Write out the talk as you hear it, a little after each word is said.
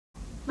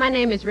My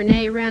name is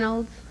Renee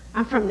Reynolds.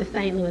 I'm from the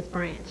St. Louis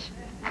branch.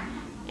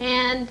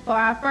 And for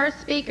our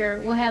first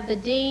speaker, we'll have the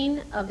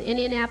Dean of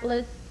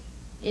Indianapolis,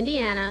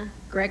 Indiana,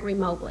 Gregory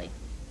Mobley.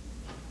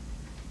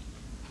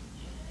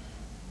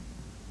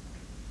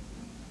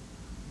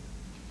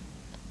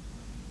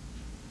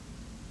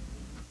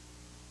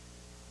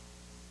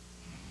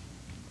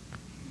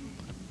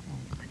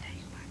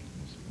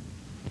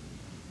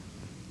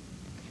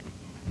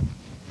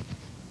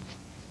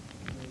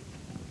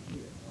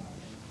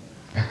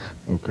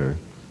 Okay.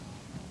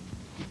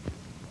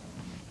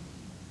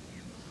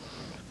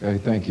 Okay,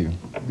 thank you.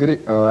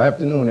 Good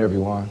afternoon,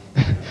 everyone.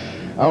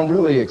 I'm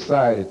really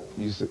excited,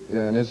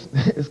 and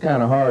it's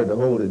kind of hard to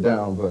hold it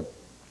down, but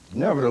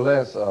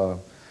nevertheless,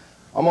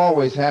 I'm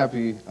always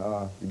happy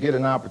to get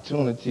an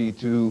opportunity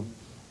to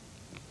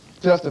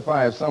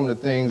testify of some of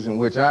the things in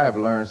which I have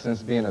learned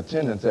since being in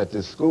attendance at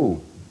this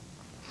school.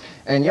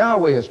 And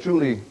Yahweh has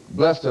truly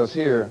blessed us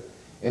here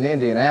in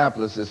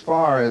Indianapolis as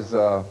far as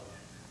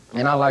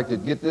and I'd like to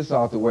get this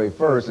out the way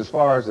first, as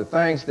far as the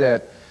thanks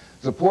that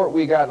support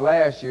we got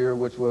last year,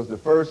 which was the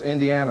first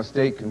Indiana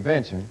State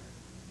Convention,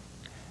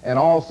 and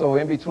also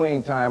in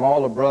between time,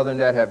 all the brethren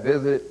that have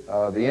visited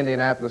the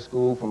Indianapolis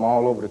school from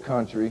all over the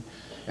country.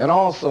 And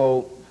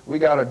also, we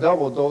got a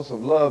double dose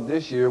of love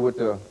this year with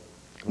the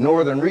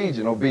Northern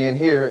Regional being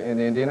here in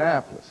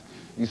Indianapolis.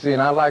 You see,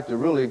 and I'd like to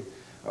really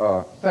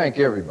thank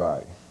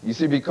everybody. You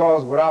see,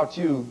 because without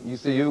you, you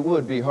see, it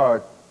would be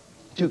hard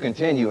to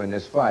continue in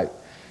this fight.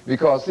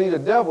 Because, see, the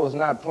devil is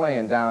not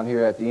playing down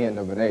here at the end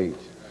of an age.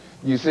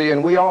 You see,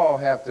 and we all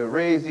have to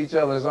raise each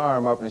other's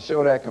arm up and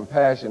show that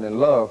compassion and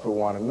love for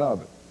one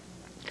another.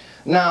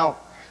 Now,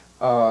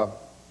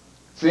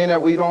 seeing that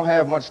we don't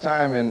have much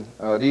time in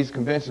these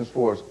conventions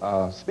for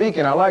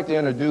speaking, I'd like to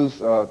introduce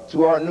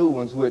to our new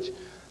ones, which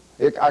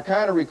I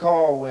kind of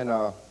recall when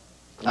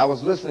I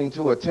was listening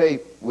to a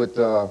tape with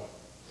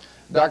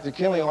Dr.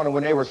 Kinley on it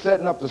when they were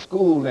setting up the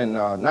school in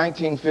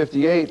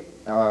 1958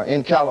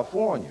 in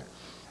California.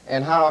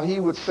 And how he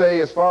would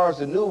say, as far as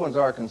the new ones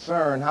are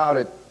concerned, how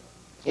that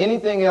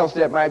anything else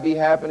that might be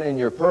happening in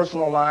your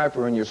personal life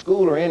or in your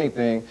school or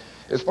anything,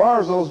 as far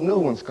as those new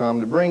ones come,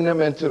 to bring them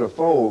into the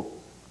fold,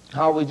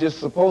 how we just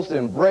supposed to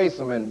embrace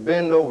them and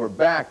bend over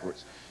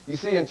backwards. You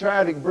see, and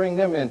try to bring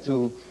them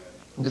into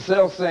the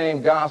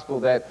self-same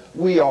gospel that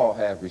we all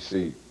have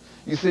received.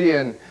 You see,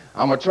 and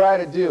I'm going to try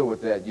to deal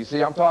with that. You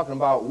see, I'm talking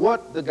about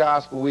what the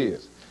gospel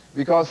is.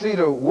 Because, see,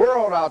 the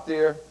world out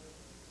there,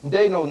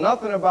 they know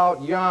nothing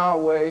about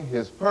Yahweh,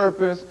 his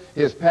purpose,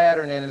 his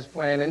pattern, and his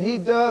plan, and he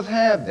does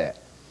have that.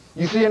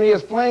 You see, and he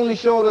has plainly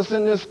showed us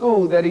in this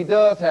school that he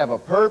does have a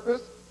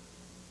purpose,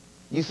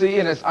 you see,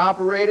 and it's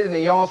operated, and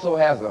he also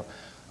has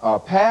a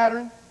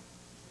pattern,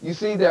 you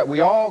see, that we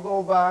all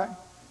go by,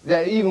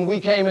 that even we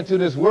came into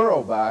this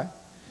world by.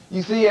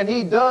 You see, and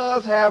he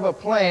does have a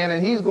plan,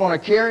 and he's going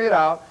to carry it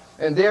out,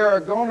 and there are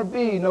going to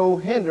be no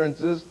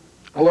hindrances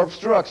or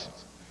obstructions.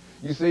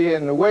 You see,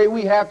 and the way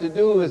we have to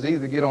do is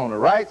either get on the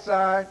right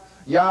side,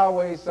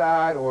 Yahweh's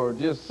side, or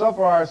just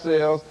suffer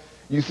ourselves,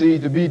 you see,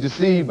 to be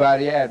deceived by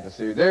the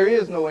adversary. There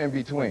is no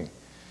in-between.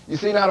 You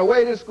see, now the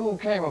way this school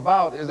came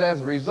about is as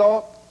a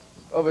result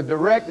of a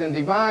direct and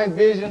divine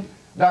vision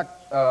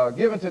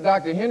given to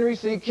Dr. Henry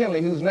C.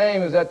 Kinley, whose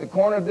name is at the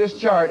corner of this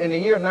chart, in the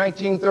year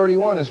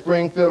 1931 in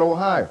Springfield,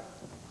 Ohio.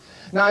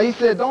 Now, he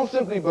said, don't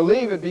simply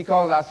believe it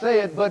because I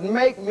say it, but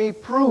make me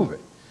prove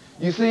it.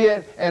 You see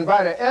it, and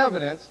by the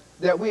evidence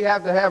that we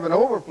have to have an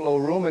overflow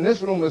room, and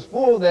this room is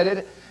full, that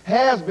it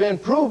has been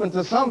proven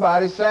to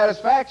somebody's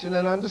satisfaction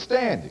and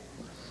understanding.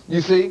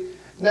 You see,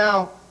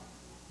 now,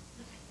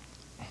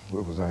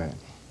 where was I at?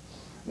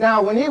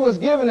 Now, when he was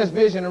given this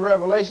vision and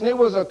revelation, it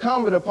was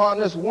incumbent upon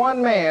this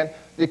one man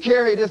to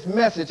carry this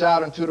message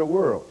out into the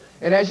world.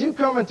 And as you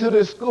come into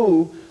this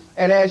school,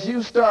 and as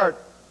you start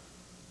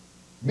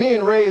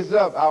being raised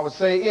up, I would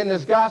say, in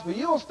this gospel,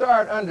 you'll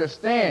start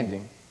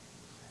understanding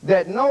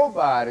that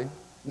nobody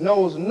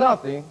knows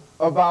nothing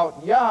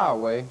about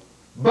Yahweh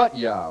but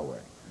Yahweh.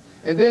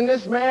 And then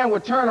this man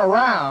would turn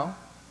around,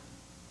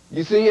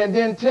 you see, and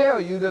then tell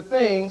you the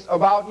things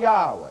about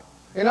Yahweh.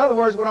 In other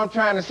words, what I'm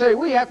trying to say,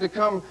 we have to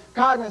come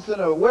cognizant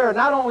and aware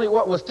not only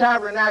what was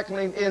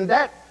tabernacling in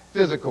that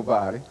physical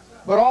body,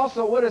 but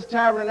also what is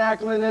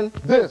tabernacling in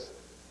this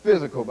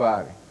physical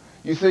body.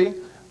 You see,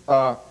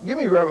 give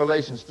me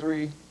Revelations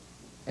 3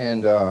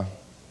 and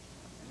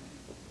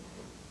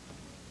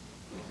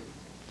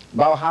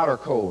about hot or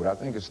cold. I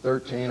think it's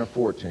 13 or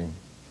 14.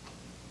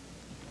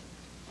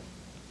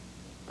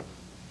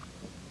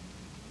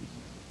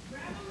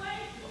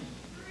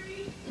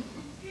 Revelation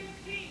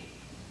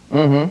 3:15.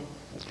 Mm-hmm.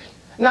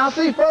 Now,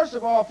 see, first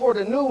of all, for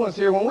the new ones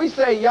here, when we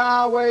say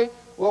Yahweh,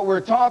 what we're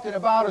talking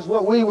about is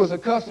what we was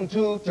accustomed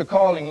to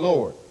calling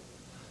Lord.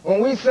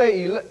 When we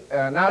say,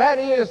 now that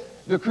is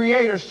the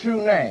Creator's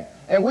true name.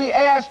 And we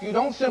ask you,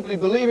 don't simply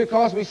believe it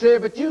because we say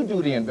it, but you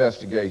do the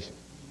investigation.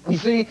 You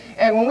see,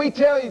 and when we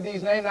tell you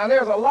these names, now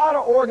there's a lot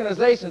of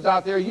organizations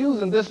out there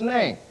using this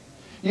name.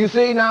 You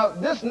see, now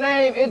this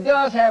name, it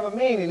does have a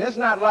meaning. It's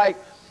not like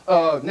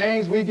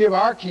names we give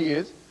our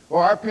kids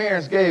or our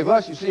parents gave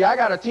us. You see, I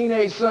got a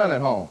teenage son at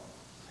home,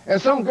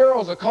 and some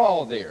girls are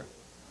called there.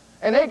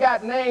 And they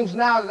got names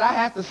now that I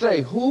have to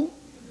say, who?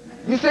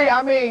 You see,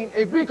 I mean,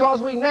 it's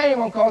because we name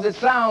them because it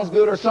sounds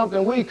good or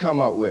something we come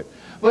up with.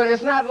 But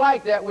it's not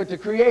like that with the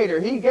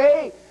Creator.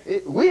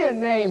 We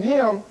didn't name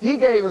him, he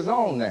gave his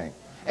own name.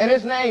 And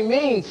his name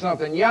means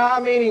something. Yah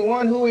meaning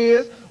one who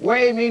is,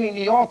 Way meaning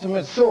the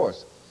ultimate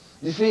source.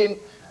 You see,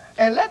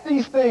 and let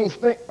these things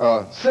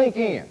sink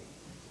in.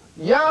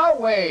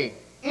 Yahweh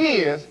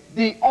is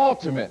the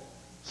ultimate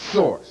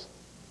source.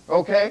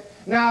 Okay?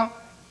 Now,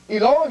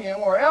 Elohim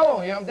or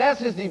Elohim, that's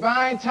his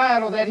divine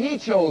title that he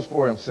chose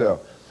for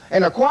himself.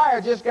 And the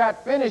choir just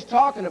got finished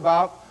talking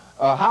about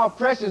how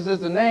precious is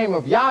the name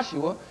of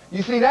Yahshua.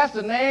 You see, that's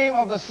the name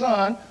of the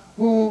Son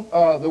who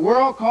the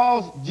world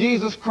calls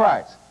Jesus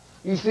Christ.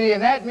 You see,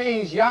 and that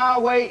means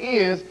Yahweh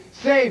is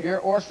Savior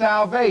or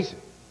salvation.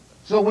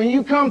 So when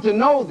you come to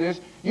know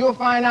this, you'll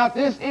find out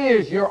this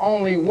is your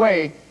only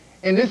way,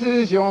 and this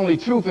is your only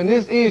truth, and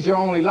this is your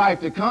only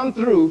life to come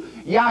through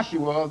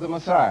Yahshua the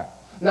Messiah.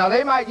 Now,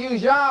 they might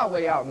use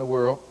Yahweh out in the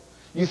world,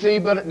 you see,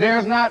 but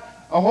there's not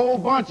a whole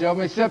bunch of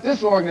them except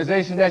this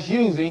organization that's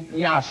using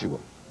Yahshua.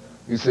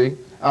 You see?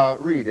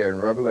 Read there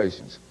in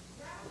Revelations.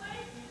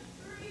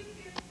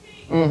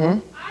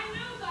 Revelation 3:15. I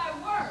know thy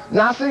works.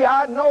 Now, see,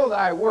 I know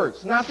thy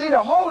works. Now, see,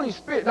 the Holy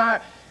Spirit,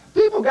 now,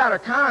 people got a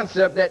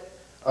concept that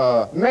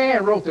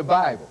man wrote the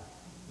Bible.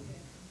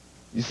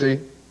 You see?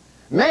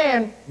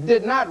 Man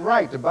did not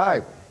write the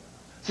Bible.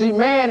 See,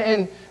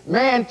 man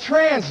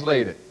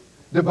translated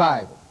the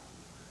Bible.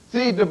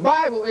 See, the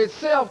Bible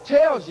itself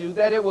tells you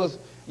that it was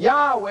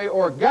Yahweh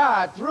or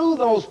God through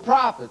those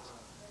prophets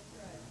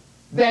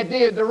that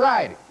did the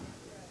writing.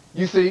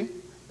 You see?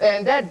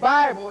 And that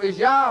Bible is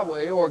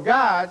Yahweh or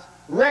God's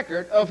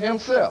record of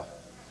himself.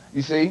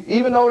 You see?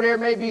 Even though there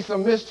may be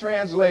some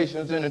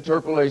mistranslations and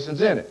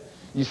interpolations in it.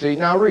 You see?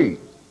 Now read.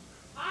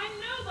 I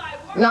know thy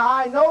works. Now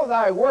I know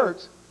thy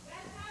works.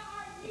 That thou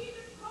art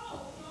neither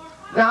cold nor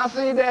hot. Now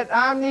see that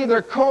I'm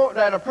neither cold,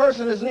 that a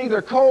person is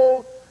neither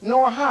cold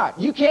nor hot.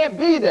 You can't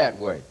be that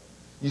way.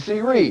 You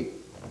see, read.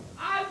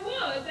 I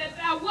would that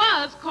thou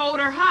was cold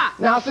or hot.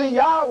 Now see,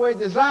 Yahweh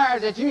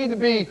desires that you either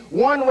be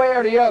one way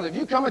or the other. If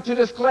you come into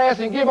this class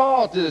and give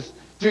all to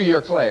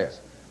your class.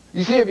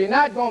 You see, if you're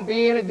not going to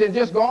be in it, then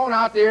just go on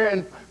out there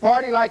and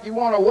party like you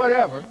want or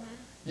whatever.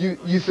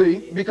 You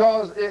see,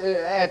 because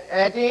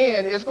at the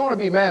end, it's going to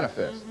be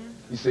manifest.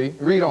 You see,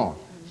 read on.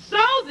 So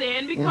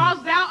then,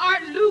 because thou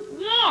art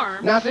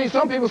lukewarm. Now, see,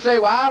 some people say,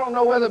 well, I don't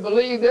know whether to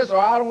believe this or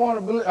I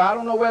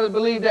don't know whether to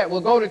believe that.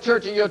 Well, go to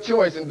church of your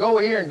choice and go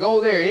here and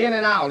go there, in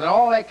and out, and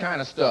all that kind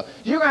of stuff.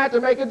 You're going to have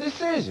to make a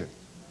decision.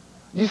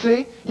 You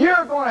see,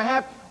 you're going to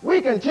have,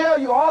 we can tell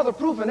you all the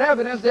proof and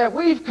evidence that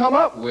we've come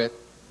up with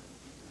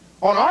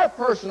on our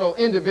personal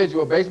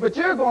individual basis, but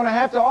you're going to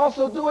have to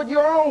also do it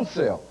your own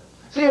self.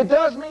 See, it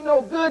does me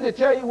no good to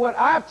tell you what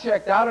I've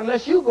checked out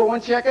unless you go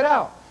and check it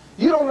out.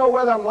 You don't know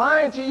whether I'm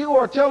lying to you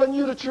or telling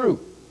you the truth.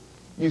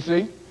 You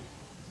see?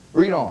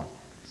 Read on.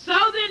 So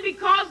then,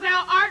 because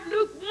thou art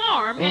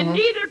lukewarm and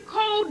neither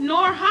cold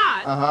nor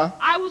hot,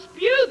 I will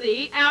spew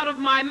thee out of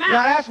my mouth.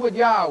 Now, that's what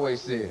Yahweh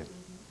said.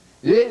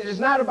 It's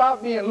not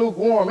about being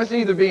lukewarm. It's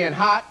either being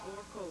hot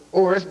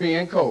or it's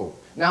being cold.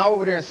 Now,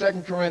 over there in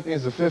 2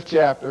 Corinthians, the 5th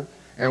chapter,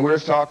 and we're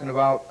talking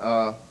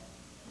about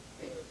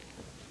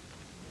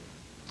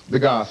the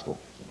gospel.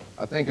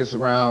 I think it's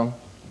around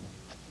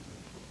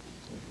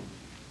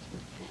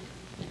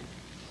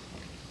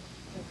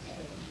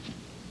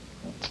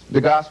the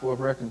gospel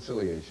of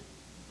reconciliation.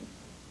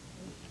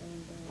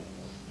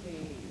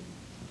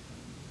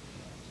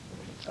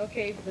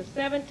 Okay, the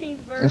 17th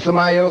verse. And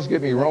somebody else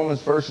give me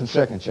Romans 1st and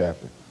 2nd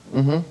chapter.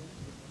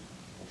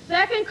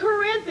 2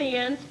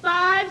 Corinthians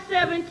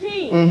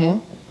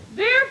 5:17.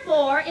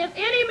 Therefore, if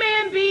any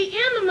man be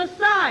in the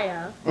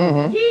Messiah,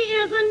 he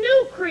is a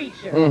new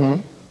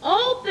creature.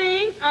 Old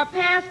things are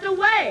passed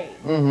away.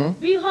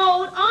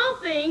 Behold, all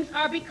things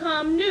are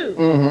become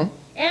new.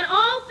 And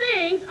all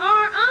things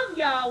are of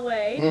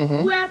Yahweh,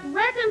 who hath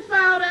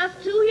reconciled us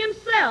to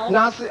himself.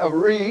 Now, see,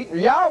 read.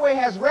 Yahweh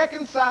has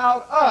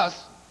reconciled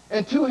us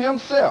into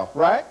himself,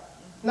 right?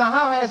 Now,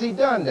 how has he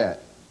done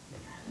that?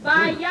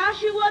 By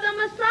Yahshua the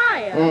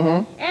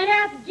Messiah, and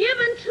hath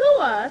given to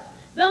us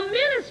the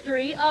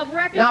ministry of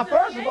reconciliation. Now,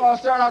 first of all,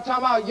 start out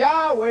talking about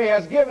Yahweh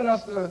has given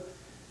us the,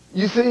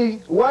 you see,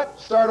 what?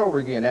 Start over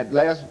again, that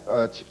last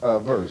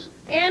verse.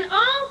 And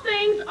all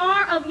things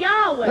are of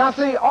Yahweh. Now,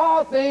 see,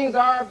 all things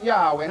are of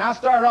Yahweh. And I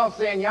started off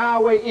saying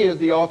Yahweh is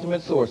the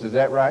ultimate source. Is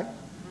that right?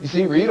 You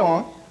see, read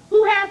on.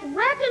 Who hath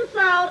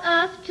reconciled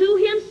us to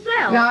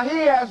himself. Now, he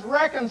has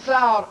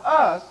reconciled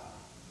us,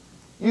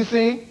 you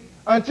see,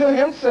 unto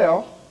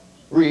himself.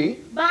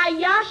 Read. By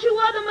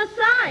Yahshua the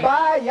Messiah.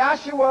 By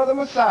Yahshua the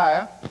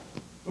Messiah.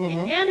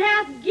 And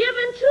hath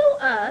given to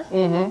us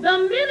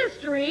the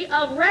ministry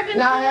of reconciliation.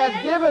 Now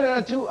has given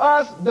unto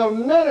us the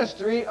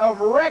ministry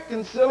of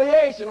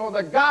reconciliation, or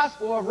the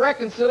gospel of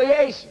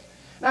reconciliation.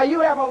 Now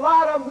you have a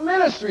lot of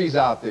ministries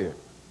out there.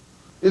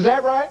 Is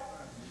that right?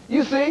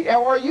 You see,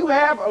 or you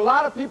have a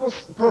lot of people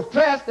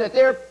profess that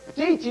they're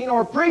teaching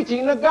or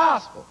preaching the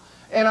gospel.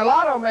 And a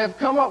lot of them have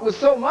come up with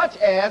so much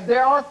as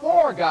there are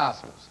 4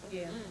 gospels.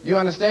 Yeah. You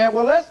understand?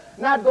 Well, let's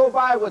not go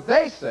by what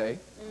they say,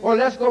 or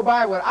let's go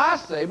by what I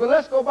say, but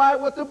let's go by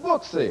what the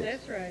book says.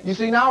 That's right. You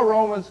see, now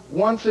Romans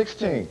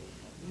 1:16.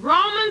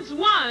 Romans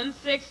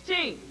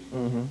 1:16.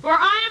 For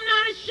I am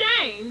not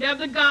ashamed of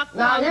the gospel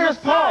Now of the here's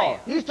Messiah. Paul.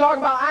 He's talking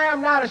about, I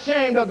am not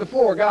ashamed of the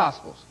 4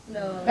 gospels.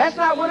 No. That's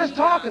not what it's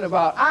talking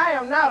about. I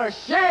am not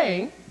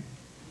ashamed.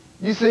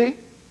 You see?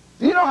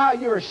 You know how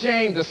you're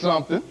ashamed of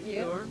something.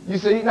 Yeah. You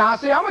see? Now,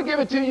 see, I'm going to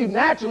give it to you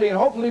naturally, and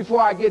hopefully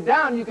before I get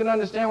down, you can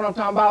understand what I'm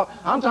talking about.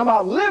 I'm talking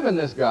about living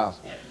this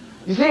gospel.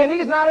 You see, and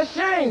he's not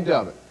ashamed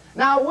of it.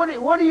 Now,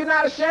 what are you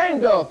not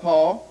ashamed of,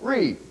 Paul?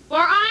 Read. For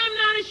I am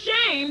not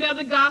ashamed of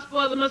the gospel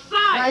of the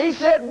Messiah. Now, he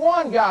said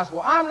one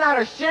gospel. I'm not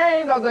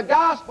ashamed of the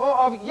gospel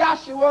of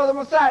Yahshua the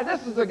Messiah.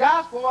 This is the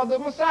gospel of the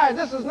Messiah.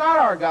 This is not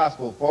our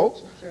gospel,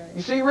 folks. That's right.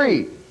 You see,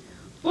 read.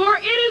 For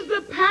it is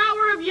the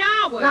power of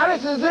Yahweh. Now,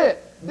 this is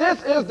it.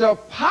 This is the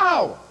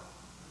power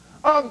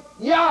of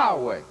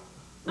Yahweh.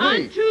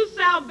 Read. Unto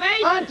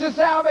salvation. Unto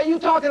salvation. You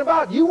talking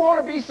about you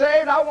want to be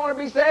saved, I want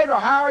to be saved, or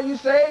how are you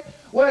saved?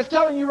 Well, it's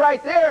telling you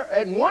right there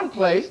in one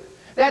place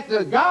that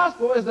the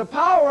gospel is the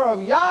power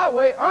of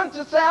Yahweh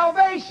unto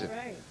salvation.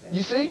 Right.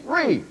 You see?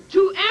 Read.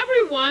 To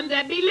everyone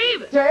that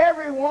believeth. To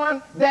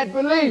everyone that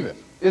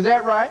believeth. Is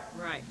that right?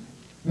 Right.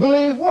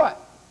 Believe what?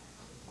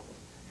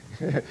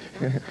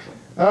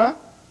 Huh?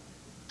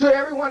 To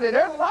everyone that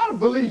there's a lot of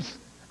beliefs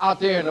out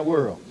there in the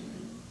world.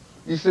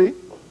 You see?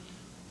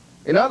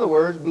 In other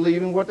words,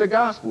 believing what the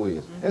gospel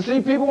is. And see,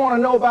 people want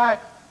to know by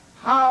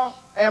how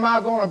am I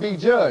going to be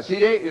judged?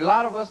 See, a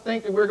lot of us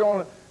think that we're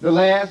going to, the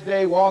last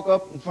day, walk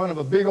up in front of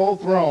a big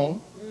old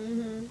throne.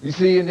 You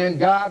see, and then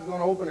God's going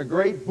to open a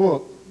great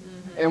book.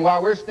 And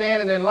while we're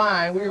standing in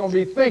line, we're going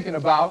to be thinking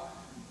about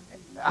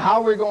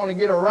how we're going to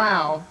get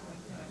around,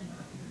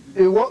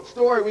 what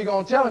story we're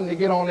going to tell him to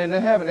get on into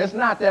heaven. It's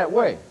not that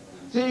way.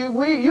 See,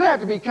 you have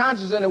to be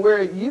conscious in it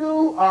where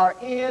you are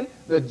in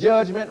the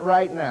judgment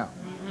right now.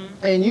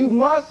 And you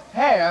must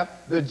have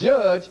the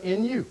judge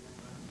in you.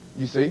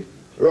 You see?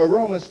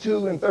 Romans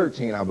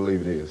 2:13, I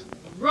believe it is.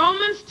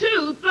 Romans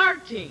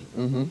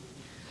 2:13.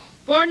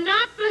 For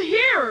not the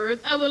hearers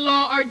of the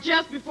law are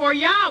just before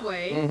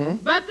Yahweh,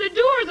 but the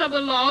doers of the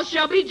law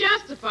shall be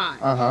justified.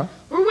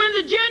 For when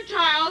the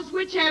Gentiles,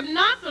 which have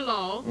not the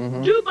law,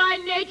 do by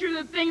nature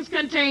the things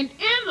contained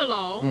in the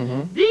law,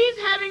 these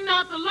having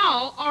not the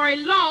law are a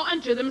law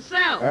unto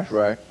themselves. That's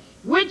right.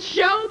 Which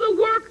show the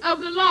work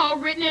of the law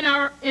written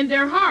in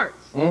their hearts,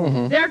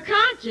 their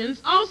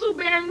conscience also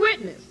bearing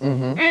witness,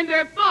 and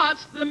their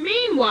thoughts the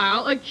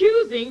meanwhile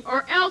accusing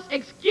or else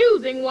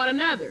excusing one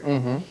another.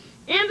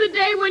 In the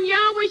day when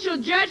Yahweh shall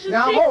judge the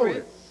Now hold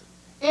secrets.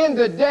 it. In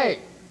the day,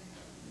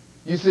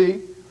 you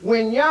see,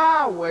 when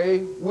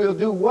Yahweh will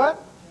do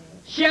what?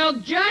 Shall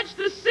judge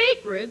the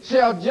secrets.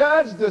 Shall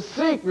judge the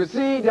secrets.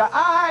 See, the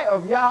eye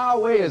of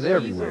Yahweh is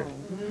everywhere,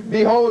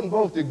 beholding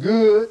both the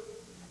good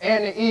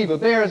and the evil.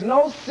 There is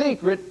no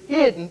secret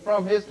hidden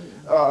from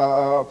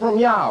from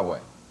Yahweh.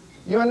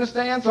 You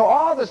understand? So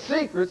all the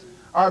secrets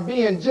are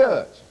being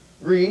judged.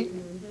 Read.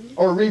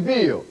 Or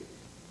revealed.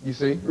 You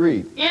see?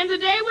 Read. In the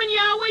day when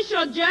Yahweh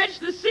shall judge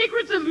the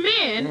secrets of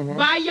men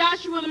by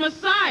Yahshua the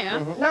Messiah.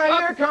 Now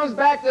here it comes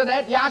back to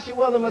that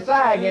Yahshua the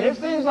Messiah again. It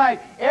seems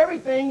like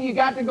everything you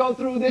got to go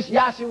through this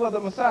Yahshua the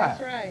Messiah.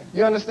 That's right.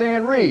 You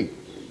understand? Read.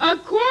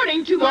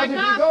 According to my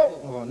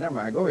gospel. Well, never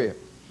mind. Go ahead.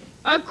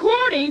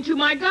 According to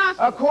my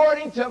gospel.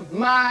 According to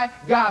my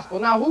gospel.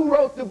 Now, who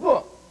wrote the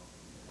book?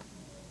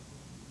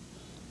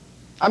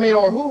 I mean,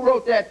 or who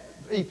wrote that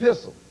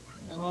epistle?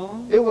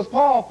 It was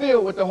Paul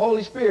filled with the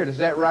Holy Spirit. Is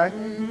that right?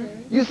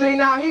 You see,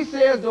 now he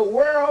says the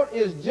world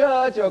is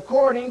judged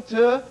according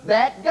to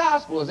that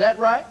gospel. Is that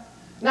right?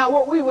 Now,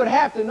 what we would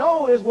have to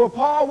know is, well,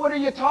 Paul, what are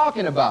you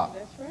talking about?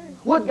 That's right.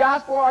 What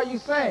gospel are you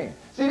saying?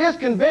 See, this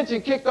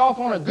convention kicked off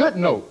on a good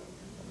note.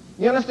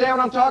 You understand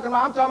what I'm talking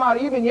about? I'm talking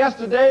about even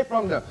yesterday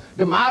from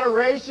the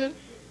moderation,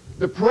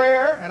 the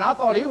prayer, and I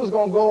thought he was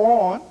going to go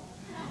on.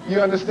 You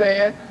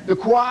understand? The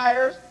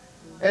choirs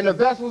and the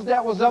vessels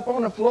that was up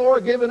on the floor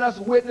giving us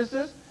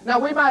witnesses. Now,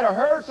 we might have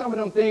heard some of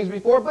them things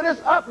before, but it's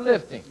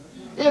uplifting.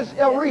 It's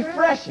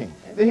refreshing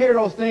to hear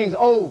those things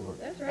over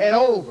and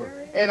over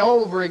and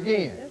over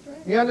again.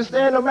 You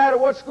understand? No matter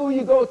what school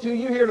you go to,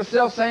 you hear the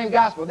self-same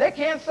gospel. They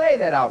can't say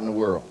that out in the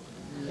world.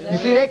 You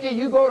see,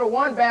 you go to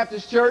one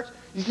Baptist church,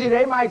 you see,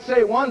 they might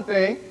say one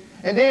thing,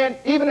 and then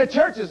even the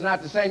church is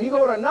not the same. You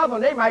go to another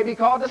one, they might be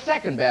called the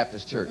Second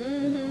Baptist Church,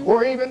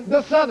 or even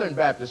the Southern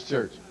Baptist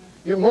Church.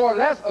 You're more or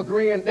less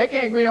agreeing, they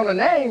can't agree on the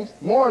names,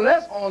 more or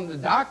less on the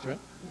doctrine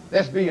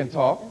that's being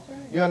taught.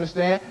 You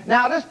understand?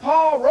 Now, this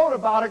Paul wrote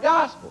about a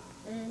gospel.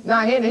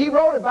 Now, he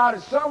wrote about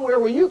it somewhere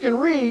where you can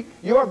read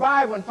your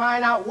Bible and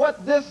find out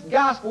what this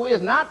gospel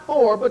is, not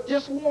for, but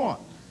just one.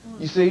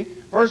 You see,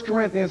 1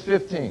 Corinthians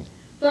 15.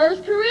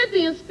 1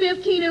 Corinthians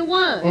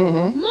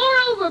 15:1.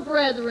 Moreover,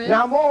 brethren.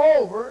 Now,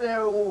 moreover,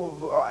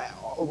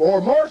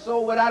 or more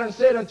so what I done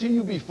said unto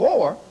you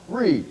before.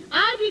 Read.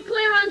 I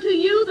declare unto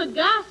you the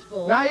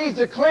gospel. Now he's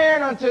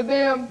declaring unto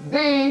them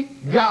the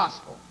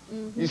gospel.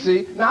 You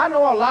see? Now I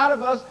know a lot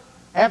of us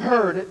have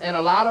heard it and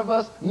a lot of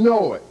us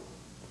know it.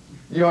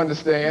 You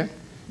understand?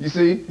 You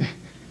see?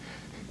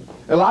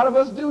 A lot of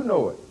us do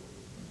know it.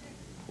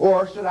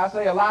 Or should I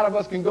say a lot of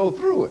us can go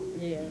through it.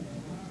 Yeah.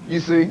 You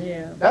see?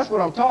 Yeah. That's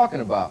what I'm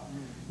talking about.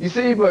 You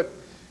see, but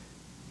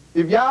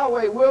if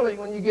Yahweh willing,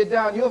 when you get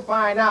down, you'll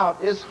find out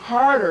it's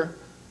harder.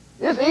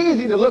 It's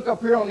easy to look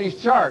up here on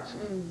these charts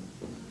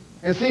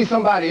and see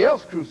somebody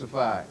else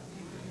crucified.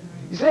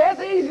 You see,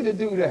 it's easy to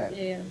do that.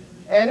 Yeah.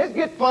 And it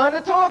gets fun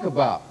to talk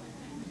about.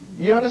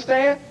 You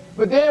understand?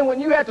 But then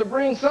when you have to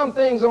bring some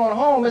things on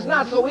home, it's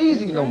not so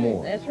easy no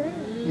more. That's right.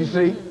 You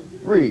see?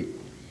 Read.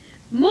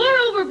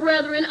 Moreover,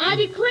 brethren, I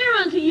declare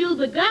unto you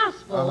the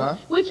gospel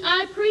which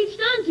I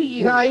preached unto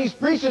you. Now he's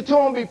preached it to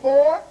them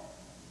before,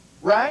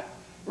 right?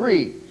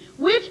 Read.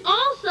 Which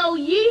also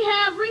ye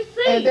have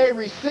received. And they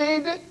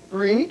received it.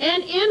 Read.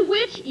 And in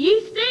which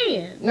ye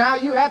stand. Now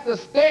you have to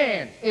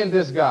stand in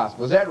this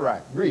gospel. Is that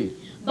right? Read.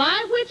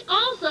 By which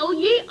also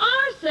ye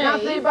are saved. Now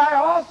see, by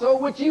also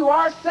which you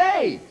are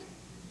saved.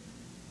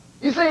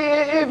 You see,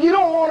 if you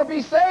don't want to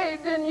be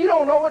saved, then you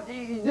don't know what.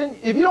 Then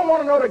if you don't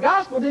want to know the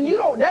gospel, then you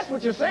don't. That's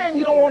what you're saying.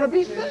 You don't want to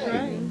be saved.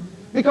 Right.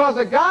 Because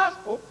the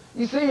gospel,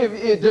 you see,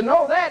 to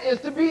know that is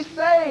to be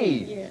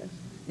saved. Yes.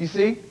 You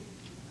see.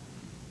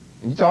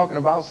 And you're talking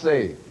about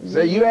saved.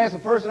 Say you ask a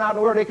person out in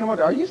the world, they come up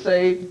to, are you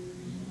saved?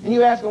 And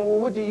you ask them, well,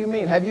 what do you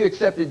mean? Have you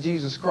accepted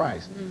Jesus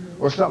Christ?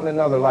 Or something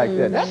another like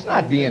that. That's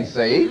not being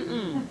saved.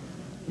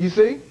 You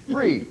see?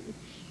 Read.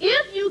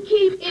 If you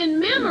keep in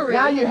memory.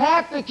 Now you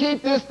have to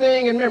keep this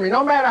thing in memory.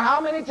 No matter how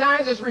many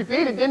times it's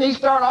repeated. Didn't he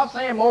start off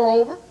saying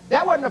moreover?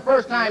 That wasn't the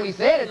first time he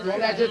said it to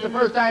him. That's just the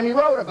first time he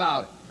wrote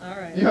about it. All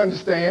right. You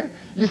understand?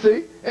 You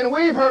see? And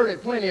we've heard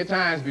it plenty of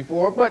times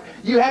before, but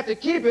you have to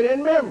keep it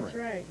in memory. That's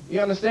right.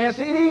 You understand?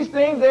 See, these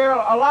things there,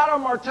 a lot of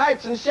them are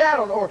types and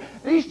shadows, or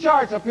these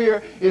charts up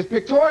here is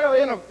pictorial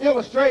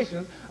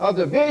illustrations of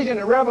the vision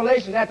and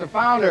revelation that the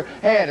founder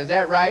had. Is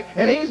that right?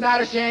 And he's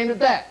not ashamed of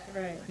that.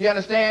 Right. You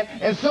understand?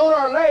 And sooner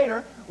or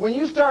later, when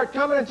you start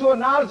coming into a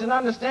knowledge and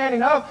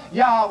understanding of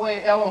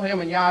Yahweh, Elohim,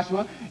 and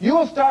Yahshua, you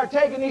will start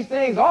taking these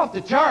things off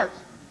the charts,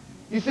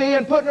 you see,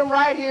 and putting them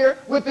right here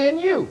within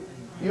you.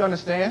 You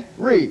understand?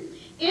 Read.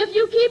 If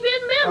you keep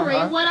in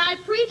memory what I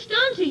preached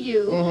unto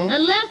you,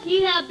 unless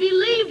ye have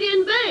believed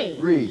in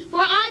vain. Read. For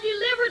I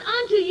delivered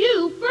unto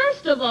you,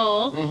 first of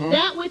all,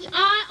 that which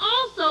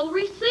I also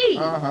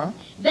received,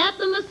 that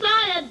the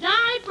Messiah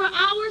died for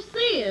our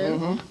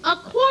sins,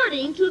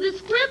 according to the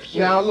Scriptures.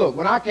 Now look,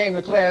 when I came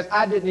to class,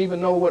 I didn't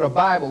even know what a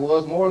Bible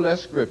was, more or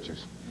less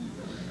Scriptures.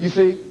 You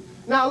see?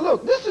 Now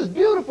look, this is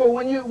beautiful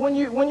when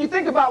you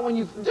think about when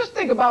you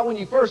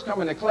first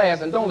come into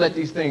class, and don't let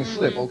these things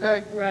slip,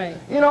 okay? Right.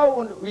 You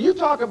know, when you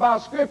talk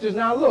about scriptures,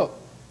 now look,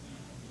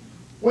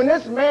 when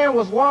this man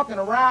was walking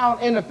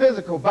around in the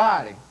physical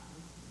body,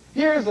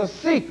 here's a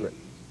secret.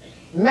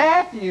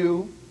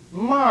 Matthew,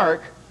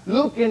 Mark,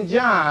 Luke, and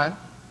John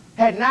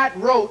had not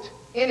wrote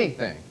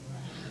anything.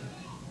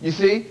 You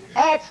see,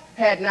 Acts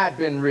had not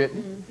been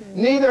written.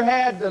 Neither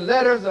had the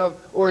letters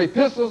or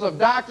epistles of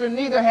doctrine,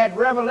 neither had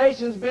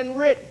revelations been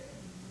written.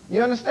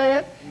 You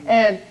understand?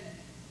 And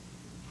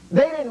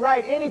they didn't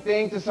write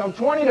anything to some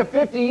 20 to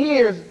 50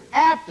 years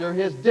after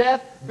his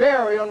death,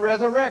 burial, and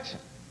resurrection.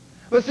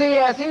 But see,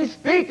 as he's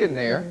speaking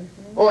there,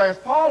 or as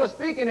Paul is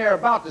speaking there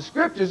about the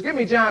scriptures, give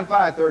me John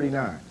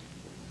 5:39.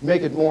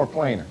 Make it more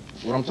plainer,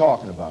 what I'm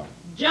talking about.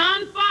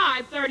 John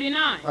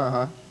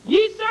 5:39.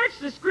 Ye search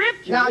the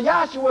scriptures. Now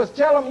Yahshua is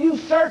telling them, you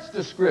search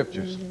the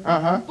scriptures.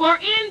 For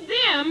in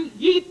them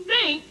ye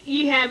think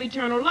ye have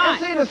eternal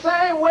life. And see, the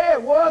same way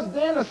it was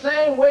then, the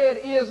same way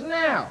it is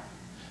now.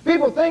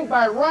 People think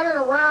by running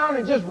around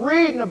and just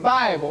reading the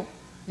Bible,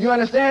 you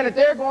understand that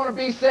they're going to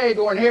be saved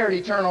or inherit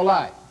eternal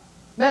life.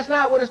 That's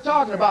not what it's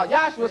talking about.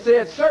 Yahshua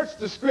said, search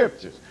the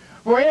scriptures.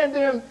 For in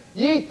them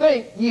ye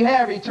think ye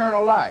have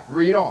eternal life.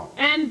 Read on.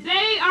 And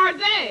they are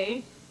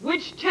they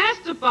which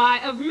testify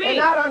of me. And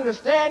not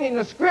understanding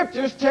the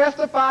scriptures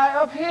testify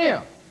of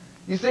him.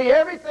 You see,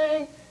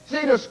 everything,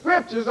 see, the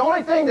scriptures, the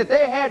only thing that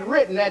they had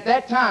written at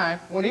that time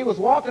when he was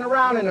walking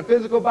around in the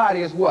physical body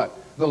is what?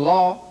 The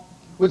law,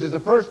 which is the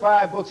first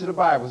 5 books of the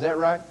Bible. Is that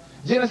right?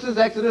 Genesis,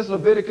 Exodus,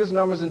 Leviticus,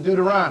 Numbers, and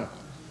Deuteronomy.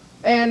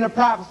 And the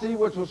prophecy,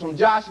 which was from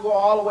Joshua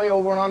all the way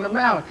over on to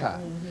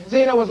Malachi.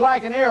 See, and it was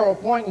like an arrow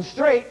pointing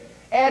straight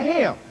at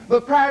him.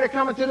 But prior to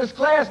coming to this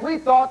class, we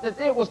thought that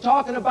it was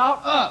talking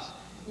about us.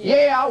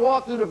 Yeah, I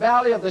walked through the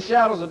valley of the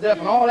shadows of death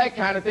and all that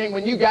kind of thing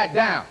when you got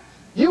down.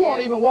 You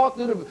won't even walk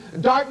through the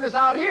darkness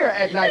out here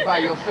at night by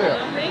yourself.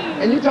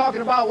 And you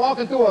talking about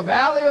walking through a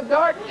valley of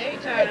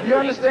darkness? You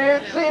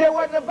understand? See, it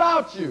wasn't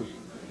about you.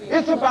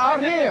 It's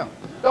about him.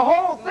 The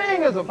whole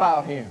thing is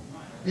about him.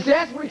 You see,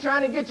 that's what we're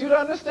trying to get you to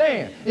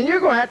understand. And you're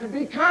going to have to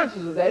be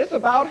conscious of that. It's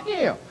about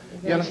him.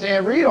 You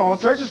understand? Read on.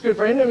 Search the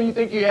scripture. For in them you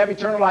think you have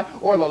eternal life,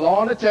 or the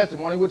law and the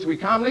testimony, which we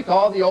commonly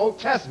call the Old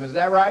Testament. Is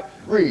that right?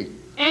 Read.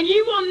 And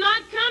you will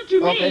not come to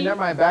me. Okay, never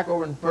mind. Back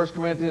over in 1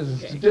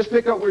 Corinthians. Okay. Just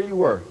pick up where you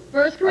were.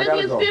 1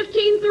 Corinthians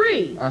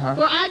 15:3.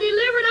 For I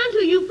delivered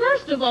unto you,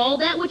 first of all,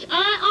 that which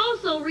I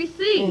also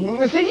received.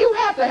 And see, you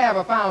have to have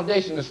a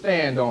foundation to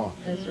stand on.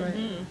 That's right.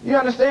 You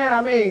understand?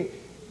 I mean,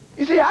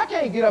 you see, I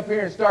can't get up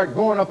here and start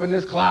going up in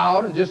this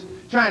cloud and just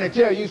trying to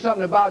tell you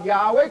something about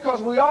Yahweh,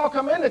 because we all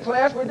come into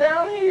class, we're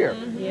down here.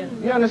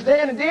 You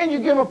understand? And then you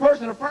give a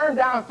person a firm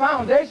down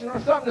foundation or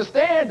something to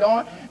stand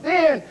on,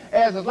 then,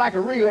 as it's like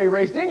a relay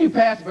race, then you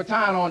pass the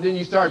baton on, then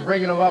you start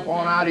bringing them up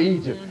on out of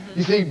Egypt.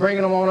 You see,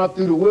 bringing them on up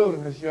through the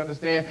wilderness, you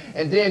understand?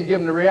 And then give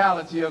them the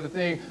reality of the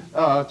thing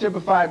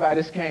typified by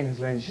this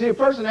Canaan's land. You see, a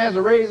person has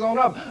to raise on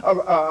up,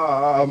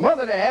 a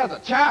mother that has a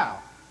child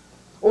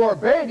or a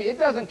baby, it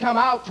doesn't come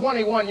out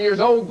 21 years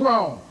old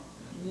grown.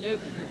 Nope.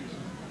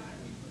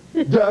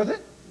 Does it?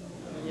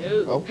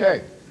 Nope.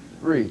 Okay,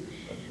 read.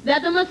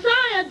 That the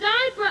Messiah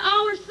died for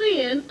our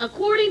sins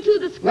according to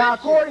the Scriptures. Now,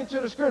 according to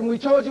the Scripture, we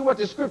told you what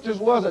the Scriptures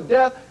was,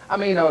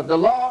 the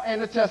law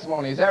and the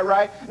testimony. Is that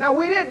right? Now,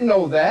 we didn't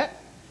know that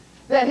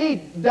he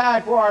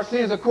died for our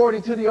sins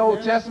according to the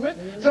Old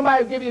Testament.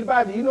 Somebody will give you the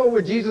Bible. You know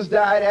where Jesus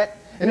died at?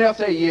 And they'll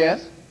say,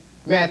 yes.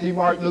 Matthew,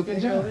 Mark, Luke,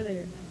 and John. Over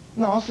there.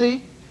 No,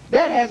 see,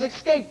 that has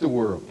escaped the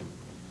world.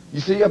 You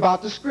see,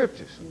 about the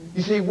Scriptures.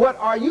 You see,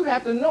 you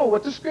have to know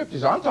what the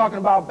Scriptures are. I'm talking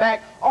about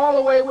back all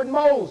the way with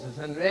Moses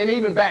and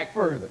even back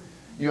further.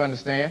 You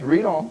understand?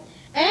 Read on.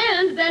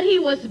 And that he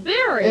was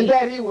buried. And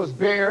that he was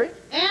buried.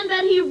 And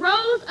that he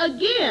rose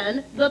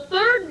again the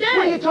third day.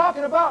 What are you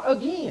talking about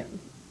again?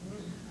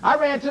 I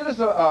ran to this,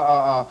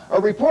 a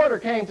reporter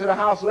came to the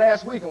house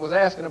last week and was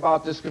asking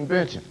about this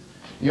convention.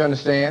 You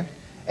understand?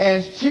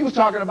 And she was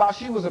talking about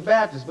she was a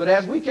Baptist, but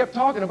as we kept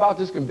talking about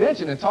this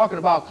convention and talking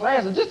about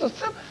classes, just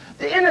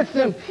in its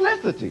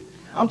simplicity,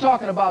 I'm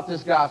talking about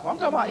this gospel. I'm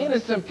talking about in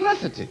its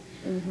simplicity.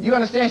 You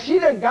understand? She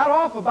then got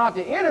off about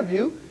the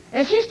interview,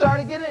 and she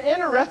started getting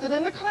interested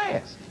in the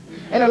class.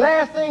 And the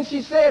last thing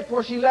she said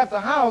before she left the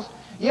house,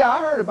 yeah, I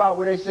heard about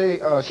where they say,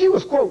 she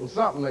was quoting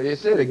something, they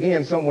said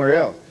again somewhere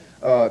else.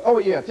 Oh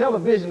yeah, tell the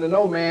vision to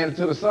no man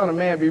until the Son of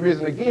Man be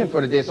risen again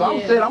for the dead. So I'm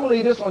going to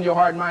leave this on your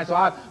heart and mind so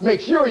I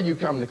make sure you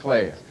come to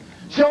class.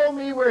 Show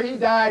me where he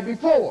died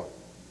before.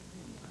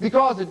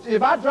 Because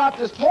if I drop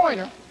this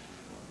pointer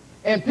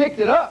and picked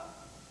it up,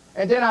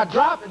 and then I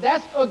drop it,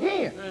 that's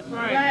again. That's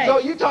right. So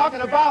you're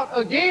talking about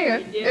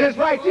again, and it's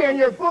right there in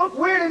your book,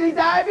 where did he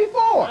die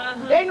before?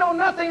 They know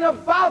nothing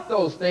about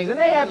those things, and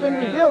they have been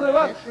revealed to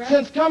us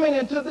since coming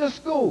into this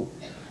school.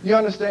 You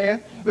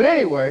understand? But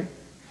anyway,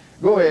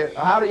 go ahead.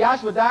 How did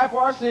Yahshua die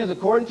for our sins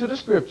according to the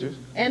Scriptures?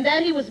 And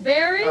that he was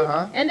buried,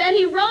 and that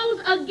he rose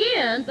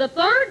again the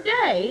third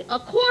day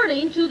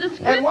according to the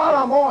Scriptures. And while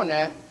I'm on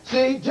that,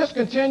 see, just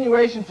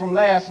continuation from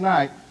last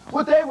night,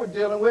 what they were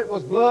dealing with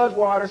was blood,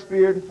 water,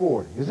 spirit, and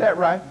 40. Is that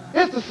right?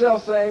 It's the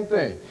self-same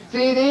thing.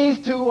 See, these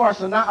three are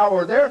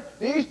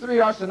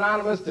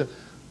synonymous to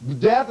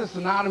death, is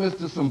synonymous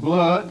to some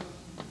blood.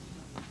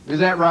 Is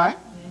that right?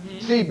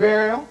 See,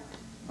 burial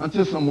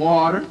unto some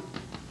water.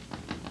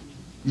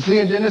 You see,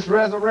 and then this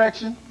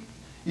resurrection,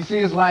 you see,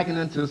 it's likened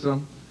unto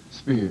some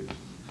spirit.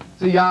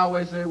 See,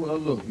 Yahweh said, well,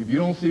 look, if you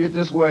don't see it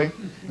this way,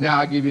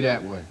 now I'll give you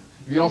that way.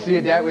 If you don't see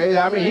it that way,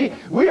 I mean,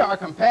 we are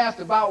compassed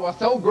about with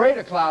so great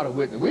a cloud of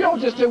witness.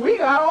 We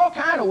got all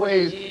kind of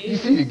ways, you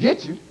see, to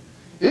get you.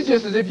 It's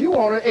just as if you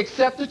want to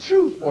accept the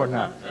truth or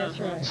not. That's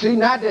right. See,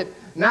 not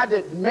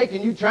that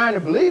making you trying to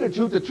believe the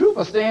truth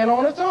will stand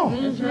on its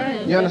own. That's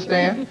right. You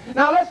understand?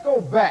 Now let's go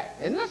back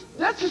and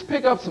let's just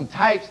pick up some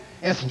types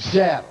and some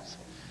shadows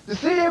to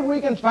see if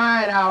we can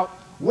find out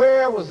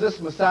where was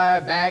this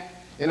Messiah back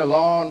in the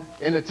law,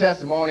 in the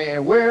testimony,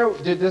 and where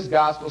did this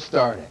gospel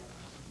start at?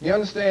 You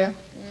understand?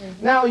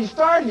 Now you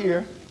start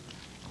here.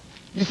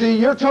 You see,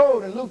 you're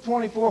told in Luke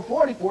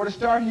 24:44 to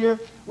start here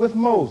with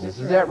Moses.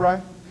 Is that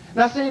right?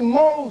 Now see,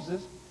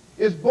 Moses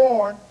is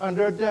born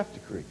under a death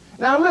decree.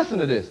 Now listen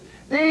to this.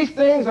 These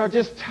things are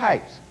just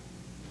types.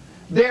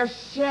 They're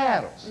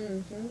shadows.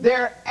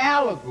 They're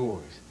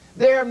allegories.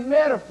 They're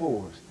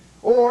metaphors.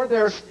 Or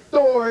they're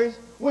stories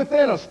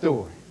within a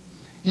story.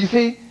 You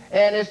see?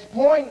 And it's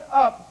pointing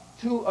up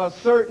to a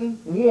certain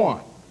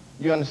one.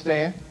 You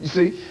understand? You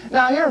see?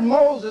 Now here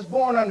Moses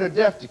born under a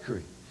death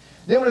decree.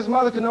 Then when his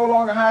mother could no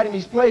longer hide him,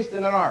 he's placed in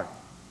an ark.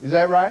 Is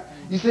that right?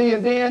 You see,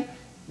 and then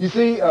you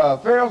see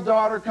Pharaoh's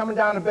daughter coming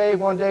down to bathe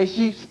one day.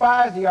 She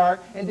spies the ark,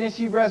 and then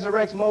she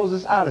resurrects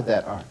Moses out of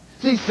that ark.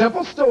 See,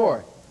 simple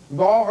story. We've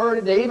all heard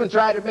it. They even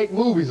tried to make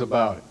movies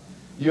about it.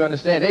 You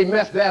understand? They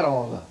messed that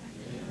all up.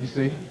 You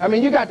see? I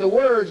mean, you got the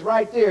words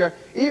right there.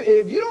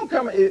 If you don't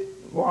come,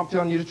 well, I'm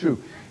telling you the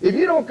truth. If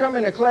you don't come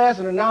into class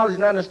and the knowledge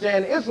and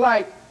understanding, it's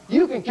like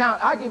you can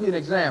count. I'll give you an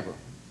example.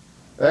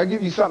 I'll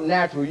give you something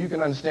natural. You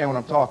can understand what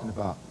I'm talking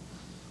about.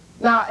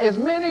 Now, as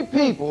many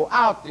people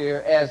out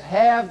there as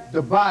have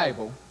the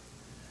Bible,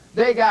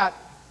 they got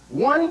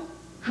one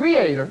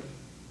creator,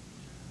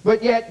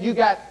 but yet you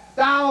got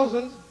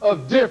thousands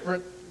of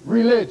different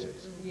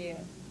religions. Yeah.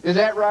 Is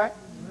that right?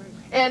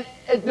 And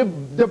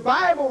the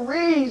Bible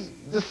reads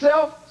the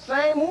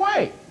same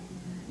way.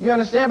 You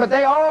understand? But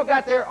they all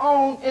got their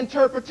own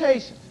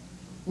interpretations.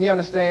 You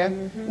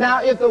understand?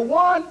 Now, if the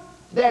one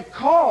that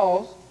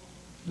caused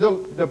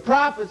the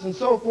prophets and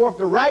so forth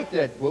to write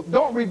that book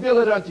don't reveal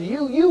it unto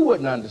you, you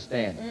wouldn't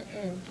understand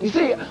it. You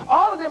see,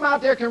 all of them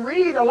out there can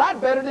read a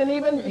lot better than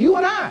even you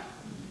and I.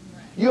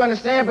 You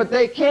understand? But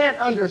they can't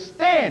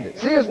understand it.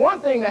 See, it's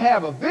one thing to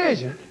have a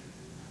vision,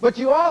 but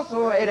you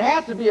also, it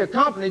has to be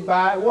accompanied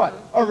by what?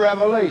 A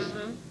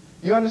revelation.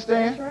 You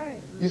understand? That's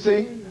right. You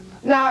see?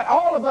 Now,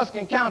 all of us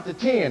can count to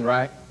 10,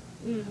 right?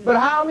 But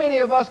how many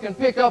of us can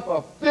pick up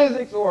a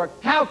physics or a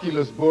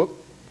calculus book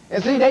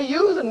and see, they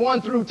using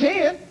 1 through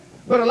 10,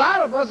 but a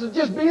lot of us would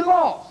just be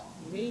lost.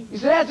 You see,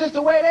 that's just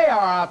the way they are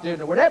out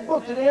there. Where that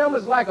book to them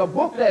is like a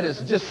book that is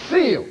just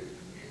sealed.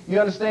 You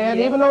understand?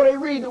 Even though they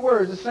read the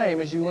words the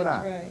same as you and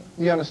I. Right.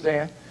 You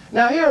understand?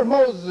 Now here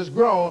Moses is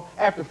grown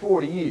after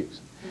 40 years.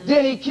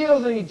 Then he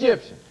kills an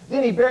Egyptian.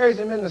 Then he buries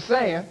him in the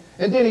sand.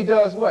 And then he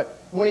does what?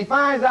 When he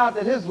finds out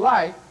that his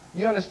life,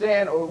 you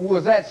understand,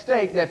 was at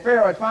stake, that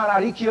Pharaoh had found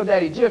out he killed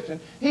that Egyptian,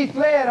 he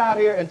fled out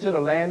here into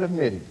the land of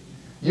Midian.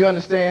 You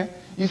understand?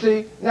 You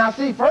see? Now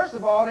see, first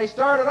of all, they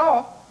started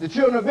off, the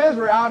children of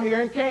Israel, out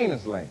here in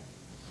Canaan's land.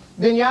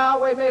 Then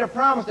Yahweh made a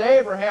promise to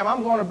Abraham,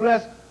 I'm going to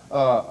bless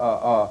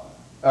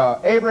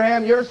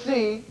Abraham, your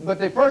seed, but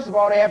first of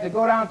all, they have to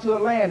go down to a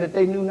land that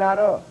they knew not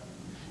of.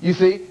 You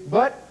see?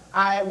 But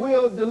I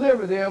will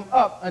deliver them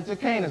up unto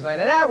Canaan's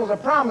land. And that was a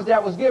promise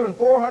that was given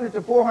 400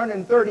 to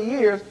 430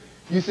 years,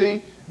 you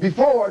see,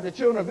 before the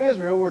children of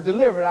Israel were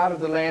delivered out of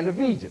the land of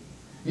Egypt.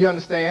 You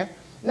understand?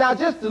 Now,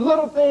 just the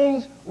little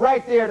things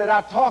right there that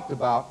I talked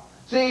about,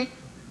 see,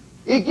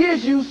 it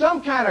gives you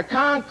some kind of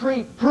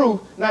concrete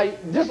proof. Now,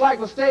 just like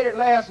was stated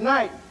last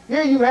night,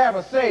 here you have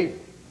a Savior.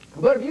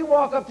 But if you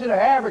walk up to the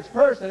average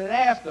person and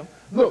ask them,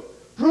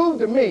 look, prove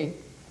to me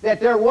that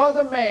there was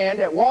a man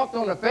that walked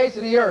on the face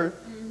of the earth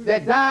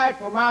that died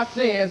for my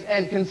sins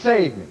and can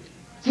save me.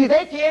 See,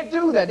 they can't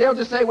do that. They'll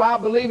just say, well, I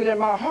believe it in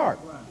my heart.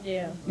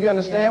 Yeah. You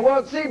understand? Yeah.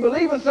 Well, see,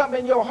 believing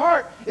something in your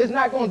heart is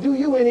not going to do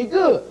you any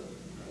good.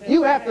 That's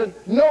you have to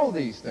know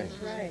these things.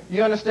 Right.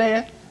 You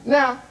understand?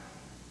 Now,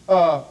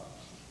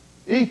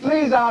 he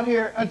flees out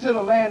here unto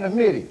the land of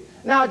Midian.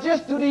 Now,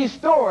 just through these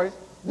stories,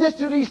 just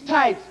through these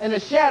types and the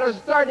shadows,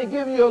 starting to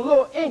give you a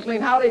little inkling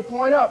how they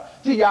point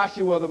up to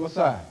Yahshua the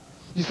Messiah.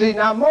 You see,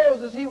 now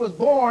Moses, he was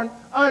born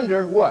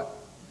under what?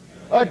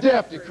 A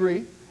death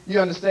decree. You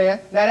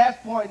understand? Now that's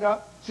pointing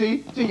up,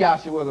 see, to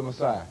Yahshua the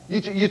Messiah.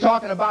 You're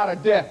talking about a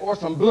death or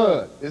some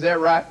blood. Is that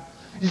right?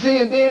 You see,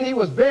 and then he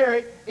was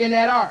buried in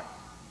that ark.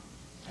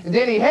 And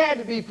then he had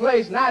to be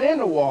placed not in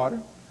the water,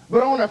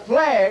 but on the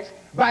flags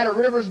by the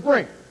river's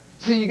brink.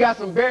 See, you got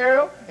some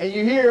burial, and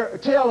you hear a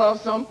tale of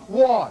some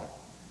water.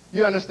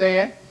 You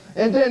understand?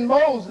 And then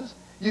Moses,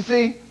 you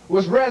see,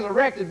 was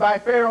resurrected by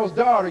Pharaoh's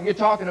daughter. You're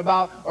talking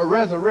about a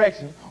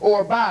resurrection,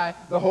 or by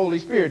the Holy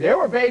Spirit. There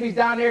were babies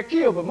down there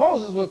killed, but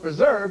Moses was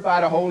preserved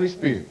by the Holy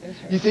Spirit.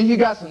 You see, you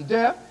got some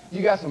death,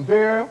 you got some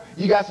burial,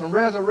 you got some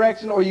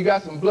resurrection, or you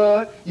got some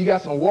blood, you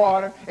got some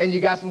water, and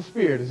you got some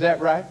spirit. Is that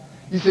right?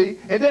 You see?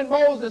 And then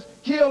Moses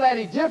killed that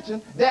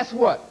Egyptian. That's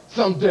what?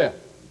 Some death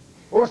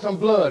or some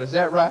blood. Is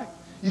that right?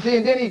 You see,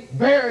 and then he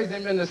buries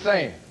him in the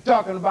sand,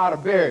 talking about a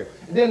burial.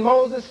 And then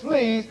Moses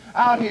flees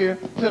out here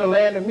to the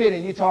land of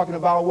Midian. You're talking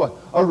about what?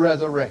 A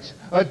resurrection.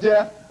 A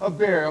death, a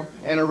burial,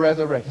 and a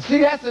resurrection. See,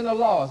 that's in the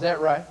law. Is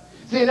that right?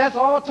 See, and that's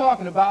all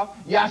talking about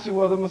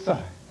Yahshua the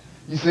Messiah.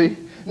 You see?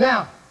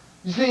 Now,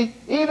 you see,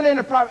 even in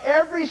the prophet,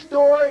 every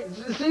story,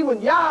 see,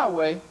 when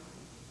Yahweh,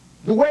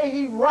 the way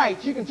he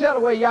writes, you can tell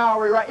the way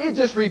Yahweh writes, it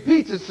just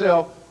repeats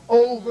itself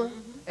over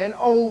and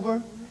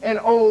over and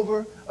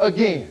over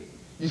again.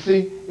 You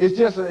see, it's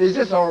just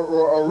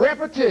a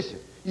repetition.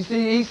 You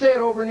see, he said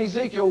over in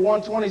Ezekiel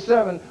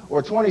 1:27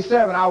 or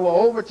 27, I will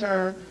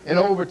overturn and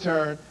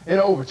overturn and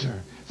overturn.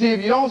 See,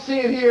 if you don't see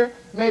it here,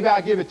 maybe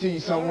I'll give it to you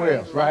somewhere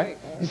else, right?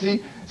 You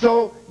see?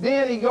 So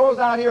then he goes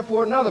out here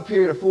for another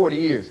period of 40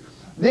 years.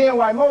 Then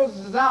while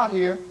Moses is out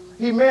here,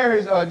 he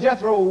marries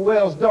Jethro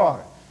Wells'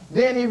 daughter.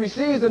 Then he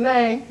receives the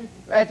name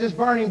at this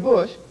burning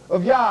bush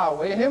of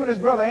Yahweh, and him and his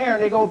brother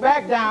Aaron, they go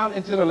back down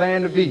into the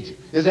land of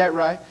Egypt. Is that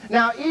right?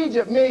 Now,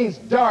 Egypt means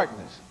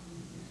darkness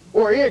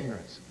or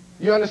ignorance.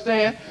 You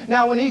understand?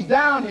 Now, when he's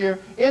down here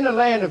in the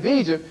land of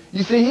Egypt,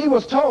 you see, he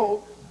was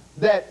told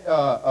that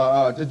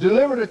to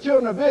deliver the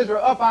children of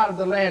Israel up out of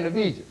the land of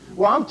Egypt.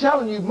 Well, I'm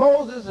telling you,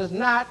 Moses is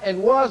not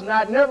and was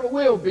not, never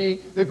will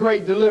be the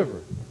great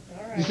deliverer.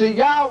 Right. You see,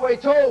 Yahweh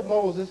told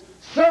Moses,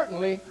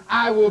 certainly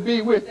I will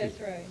be with you. That's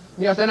right.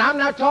 You understand? I'm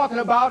not talking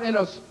about in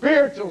a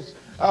spiritual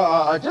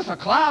just a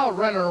cloud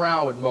running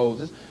around with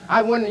Moses.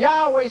 When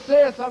Yahweh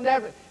says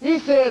something, he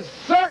says,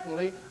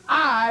 certainly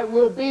I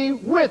will be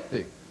with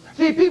thee.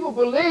 See, people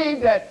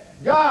believe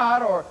that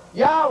God or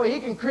Yahweh, he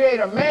can create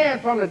a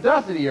man from the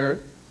dust of the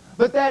earth,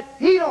 but that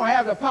he don't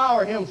have the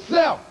power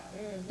himself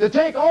to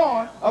take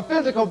on a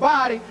physical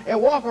body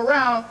and walk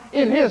around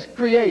in his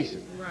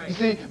creation. Right. You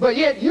see, but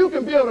yet you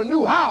can build a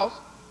new house,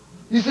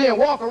 you see, and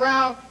walk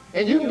around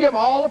And you can give them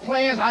all the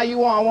plans how you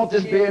want. I want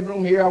this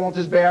bedroom here, I want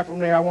this bathroom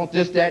there, I want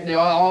this, that, and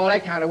all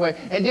that kind of way.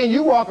 And then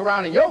you walk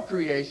around in your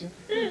creation,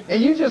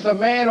 and you just a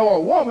man or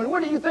a woman.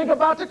 What do you think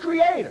about the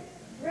Creator?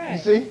 Right. You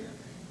see?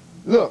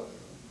 Look.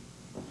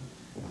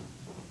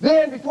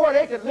 Then before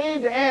they could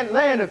leave the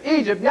land of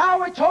Egypt,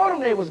 Yahweh told them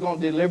they was going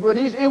to deliver it.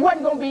 It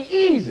wasn't going to be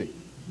easy.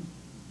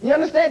 You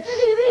understand?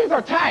 These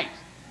are types.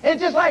 And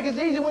just like it's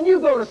easy when you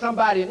go to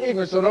somebody in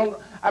ignorance,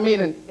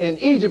 in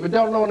Egypt, but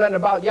don't know nothing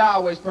about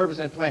Yahweh's purpose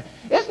and plan.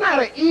 It's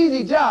not an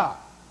easy job.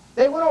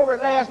 They went over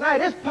it last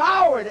night. It's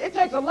power. It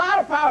takes a lot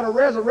of power to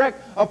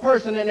resurrect a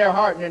person in their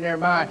heart and in their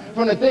mind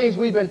from the things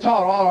we've been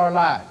taught all our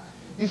lives.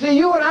 You see,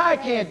 you and I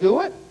can't do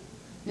it.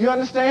 You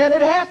understand?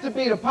 It has to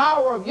be the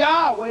power of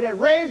Yahweh that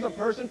raised a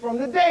person from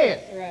the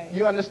dead. Right.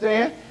 You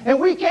understand? And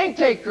we can't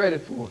take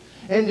credit for it.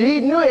 And he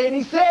knew it, and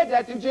he said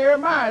that to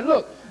Jeremiah.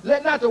 Look,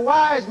 let not the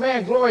wise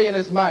man glory in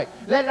his might.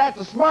 Let not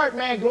the smart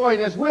man glory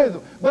in his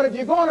wisdom. But if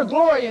you're going to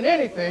glory in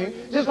anything,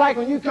 just like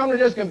when you come to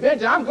this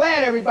convention, I'm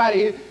glad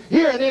everybody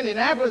here in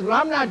Indianapolis, but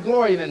I'm not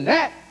glorying in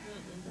that.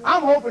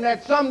 I'm hoping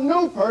that some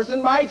new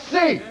person might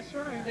see. That's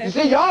right. You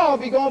see, y'all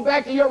be going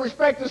back to your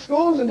respective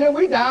schools, and then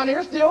we down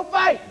here still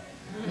fighting.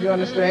 You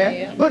understand?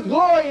 Yeah. But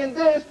glory in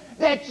this,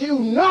 that you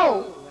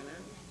know,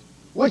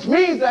 which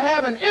means to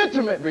have an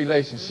intimate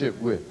relationship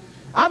with.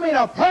 I mean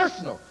a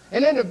personal,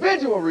 an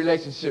individual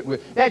relationship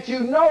with, that you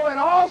know, and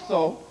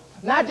also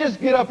not just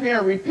get up here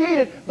and repeat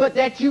it, but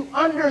that you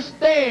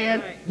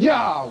understand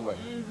Yahweh.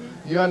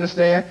 You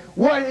understand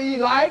what he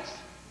likes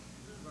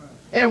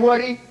and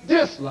what he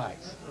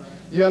dislikes.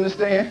 You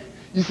understand?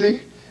 You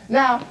see?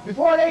 Now,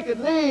 before they could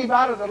leave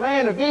out of the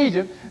land of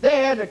Egypt,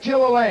 they had to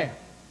kill a lamb.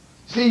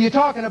 See, you're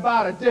talking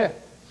about a death.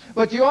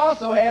 But you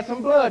also had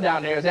some blood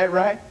down there, is that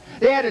right?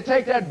 They had to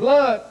take that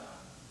blood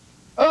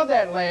of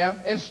that lamb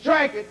and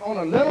strike it on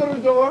a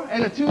little door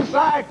and the 2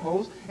 side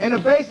posts and a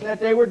basin that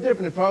they were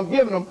dipping it from,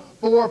 giving them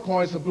 4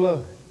 points of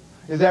blood.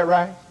 Is that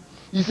right?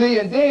 You see,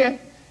 and then,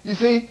 you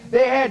see,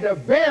 they had to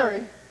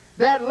bury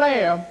that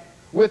lamb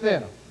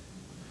within them.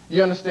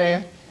 You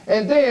understand?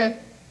 And then,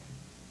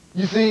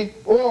 you see,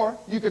 or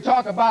you could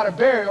talk about a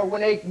burial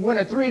when they went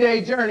a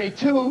 3-day journey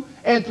to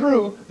and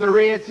through the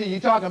Red Sea. You're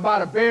talking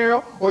about a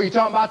burial, or you're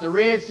talking about the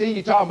Red Sea,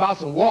 you're talking about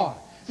some water.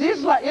 See,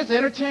 it's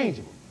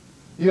interchangeable.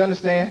 You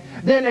understand?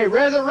 Then they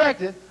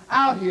resurrected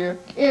out here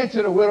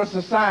into the wilderness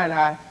of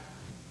Sinai.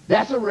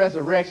 That's a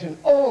resurrection.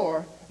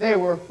 Or they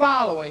were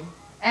following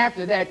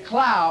after that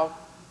cloud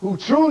who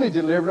truly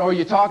delivered, or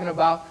you're talking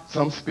about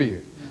some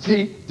spirit.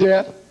 See,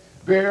 death,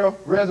 burial,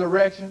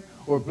 resurrection,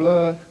 or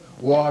blood,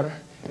 water,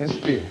 and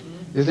spirit.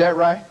 Is that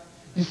right?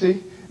 You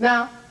see?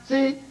 Now,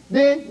 see,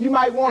 then you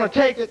might want to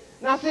take it.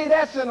 Now, see,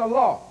 that's in the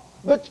law.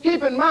 But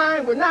keep in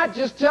mind, we're not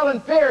just telling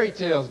fairy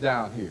tales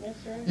down here.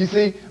 Right. You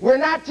see, we're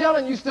not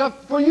telling you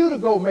stuff for you to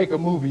go make a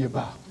movie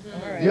about.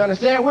 Right. You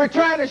understand? We're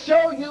trying to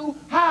show you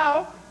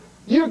how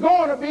you're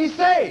going to be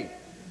saved.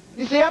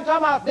 You see, I'm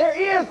talking about there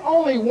is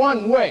only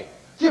one way.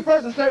 See, a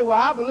person say, well,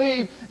 I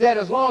believe that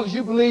as long as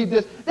you believe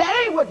this.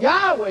 That ain't what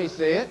Yahweh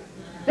said.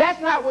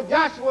 That's not what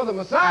Joshua the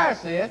Messiah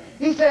said.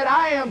 He said,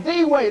 I am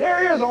the way.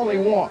 There is only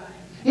one.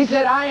 He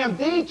said, I am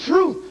the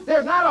truth.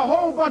 There's not a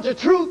whole bunch of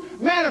truth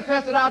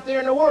manifested out there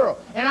in the world.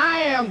 And I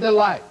am the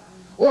light,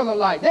 or the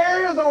light.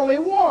 There is only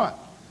one.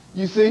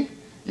 You see?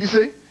 You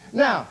see?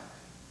 Now,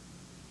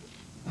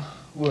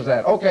 what was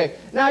that? Okay.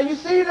 Now, you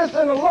see this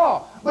in the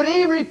law. But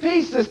he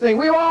repeats this thing.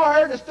 We've all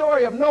heard the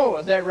story of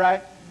Noah. Is that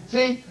right?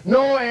 See?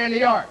 Noah and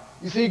the ark.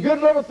 You see, good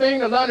little thing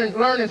to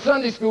learn in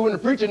Sunday school, and the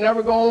preacher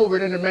never go over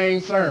it in the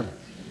main sermon.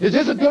 It's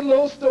just a good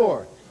little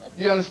story.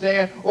 You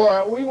understand?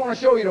 Or we want to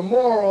show you the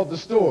moral of the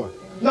story.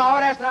 No,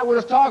 that's not what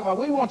it's talking about.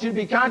 We want you to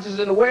be conscious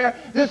and aware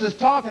this is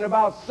talking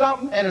about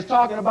something, and it's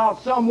talking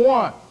about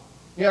someone.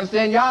 You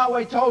understand?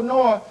 Yahweh told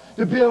Noah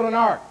to build an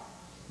ark.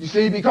 You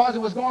see, because it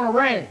was going to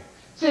rain.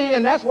 See,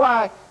 and that's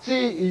why,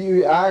 see,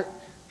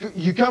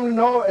 you come to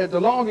know, the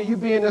longer you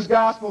be in this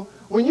gospel,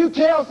 when you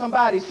tell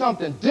somebody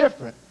something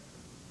different,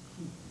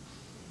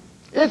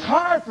 it's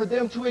hard for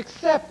them to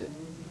accept it.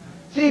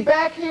 See,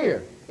 back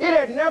here, it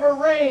had never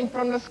rained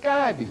from the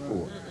sky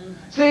before.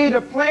 See,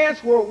 the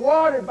plants were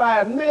watered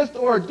by a mist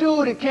or a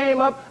dew that came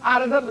up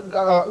out of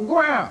the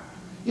ground.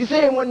 You see,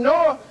 and when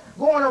Noah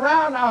going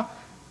around now,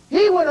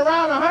 he went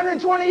around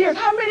 120 years.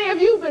 How many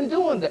of you been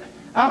doing that?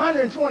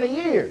 120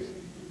 years.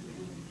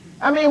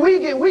 I mean,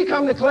 we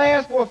come to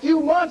class for a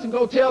few months and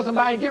go tell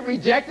somebody and get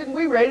rejected, and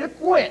we ready to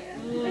quit.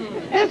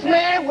 This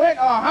man went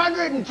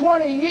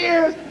 120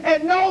 years,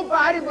 and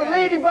nobody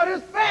believed him but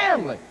his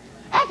family.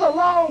 That's a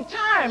long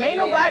time. Ain't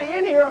nobody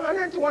in here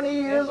 120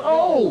 years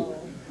old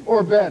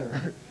or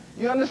better.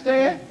 You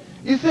understand?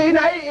 You see,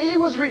 now it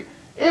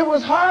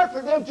was hard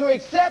for them to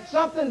accept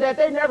something that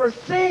they never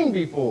seen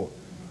before.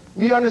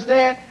 You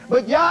understand?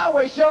 But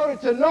Yahweh showed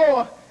it to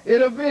Noah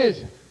in a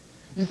vision.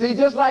 You see,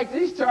 just like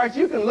these charts,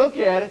 you can look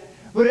at it,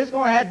 but it's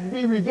going to have to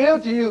be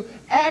revealed to you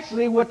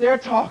actually what they're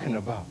talking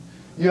about.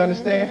 You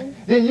understand?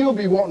 Then you'll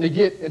be wanting to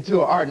get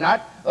into an ark.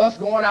 Not us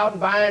going out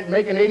and buying,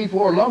 making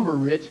 84 lumber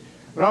rich,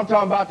 but I'm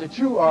talking about the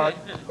true ark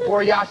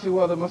or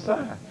Yahshua the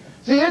Messiah.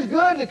 See, it's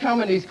good to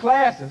come in these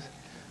classes,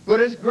 but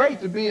it's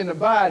great to be in the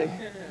body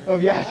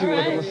of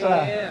Yahshua the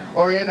Messiah,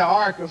 or in the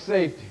ark of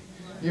safety.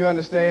 You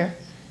understand?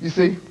 You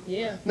see?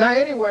 Yeah. Now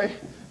anyway,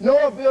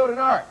 Noah built an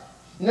ark.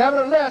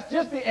 Nevertheless,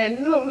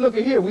 and look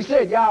at here, we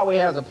said Yahweh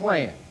has a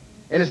plan.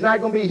 And it's not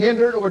going to be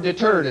hindered or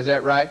deterred, is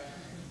that right?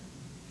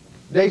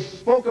 They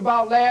spoke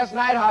about last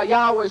night how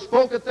Yahweh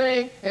spoke a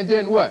thing, and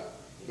then what?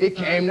 It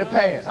came to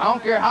pass. I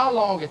don't care how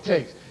long it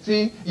takes.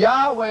 See,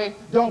 Yahweh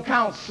don't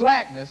count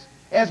slackness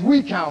as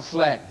we count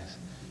slackness,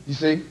 you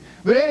see.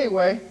 But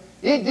anyway,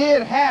 it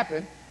did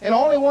happen, and the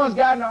only ones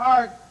got in the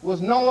ark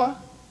was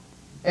Noah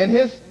and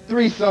his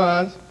 3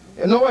 sons,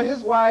 and Noah, his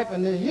wife,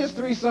 and his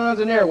 3 sons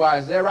and their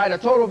wives. Is that right? A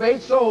total of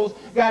 8 souls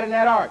got in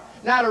that ark.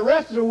 Now the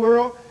rest of the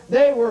world,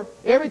 they were,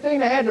 everything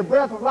that had the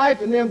breath of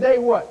life in them, they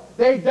what?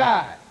 They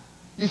died.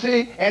 You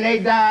see? And they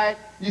died,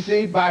 you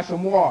see, by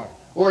some water.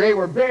 Or they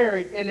were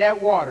buried in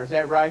that water. Is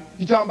that right?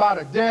 You're talking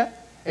about a death,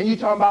 and you're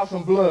talking about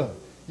some blood.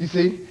 You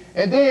see?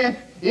 And then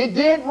it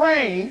did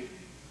rain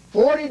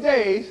 40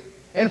 days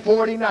and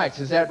 40 nights.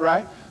 Is that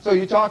right? So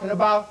you're talking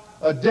about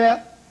a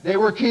death. They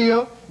were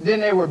killed, then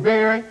they were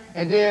buried,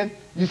 and then,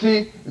 you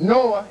see,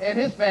 Noah and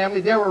his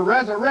family, they were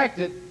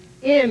resurrected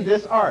in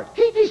this ark.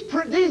 Keep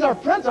these are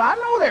principles. I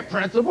know they're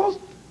principles.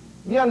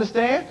 You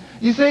understand?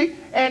 You see?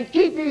 And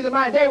keep these in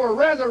mind. They were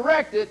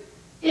resurrected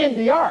in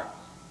the ark.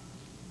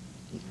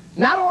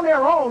 Not on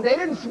their own. They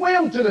didn't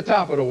swim to the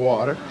top of the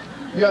water.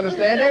 You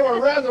understand? They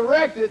were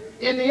resurrected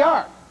in the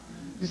ark.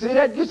 You see,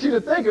 that gets you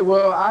to thinking,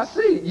 well, I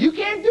see. You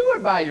can't do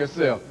it by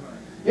yourself.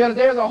 You know,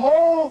 there's a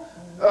whole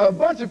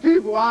bunch of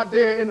people out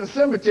there in the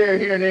cemetery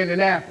here in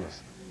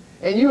Indianapolis.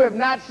 And you have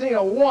not seen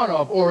a one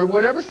of, or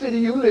whatever city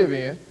you live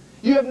in,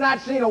 you have not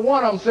seen a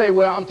one of them say,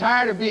 well, I'm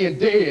tired of being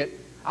dead.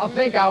 I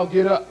think I'll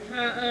get up.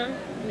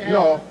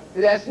 No,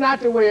 that's not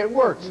the way it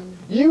works.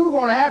 You're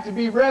going to have to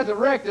be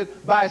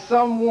resurrected by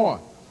someone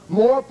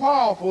more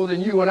powerful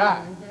than you and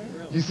I.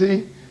 You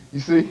see? You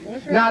see?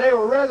 Now, they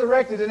were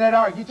resurrected in that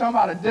ark. You're talking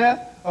about a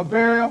death, a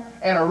burial,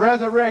 and a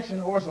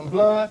resurrection, or some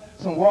blood,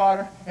 some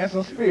water, and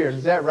some spirits.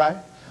 Is that right?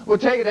 Well,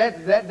 take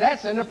it,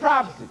 that's in the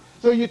prophecy.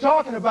 So you're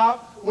talking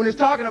about, when it's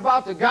talking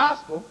about the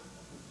gospel,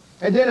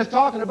 and then it's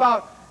talking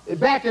about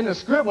back in the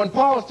script, when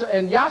Paul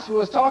and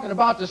Yahshua is talking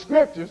about the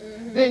scriptures,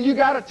 then you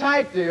got a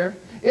type there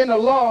in the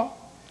law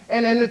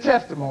and in the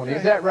testimony.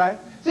 Is that right?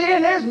 See,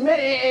 and there's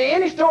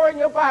any story in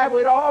your Bible,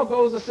 it all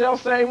goes the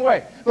same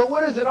way. But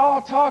what is it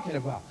all talking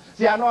about?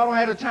 See, I know I don't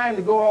have the time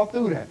to go all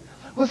through that.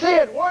 Well, see,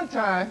 at one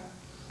time,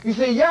 you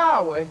see,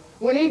 Yahweh,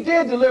 when he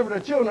did deliver the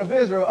children of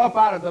Israel up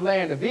out of the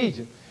land of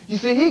Egypt, you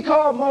see, he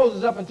called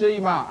Moses up into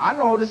your mount. I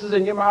know this is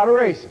in your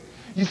moderation.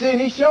 You see, and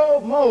he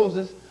showed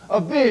Moses a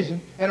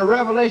vision and a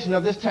revelation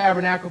of this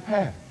tabernacle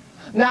pattern.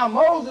 Now,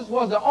 Moses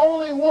was the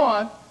only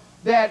one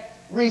that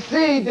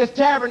received this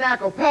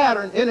tabernacle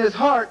pattern in his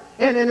heart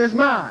and in his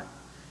mind.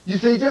 You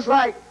see, just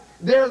like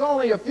there's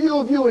only a few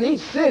of you in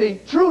each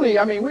city, truly,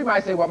 I mean, we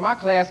might say, well, my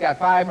class got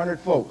 500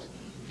 folks.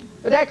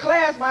 But that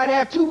class might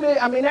have 2 million,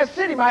 I mean, that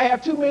city might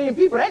have 2 million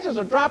people. That's just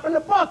a drop in the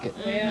bucket.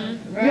 Yeah,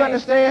 right. You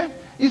understand?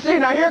 You see,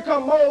 now here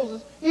comes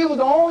Moses. He was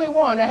the only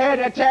one that had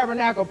that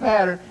tabernacle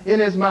pattern in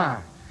his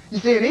mind. You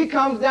see, and he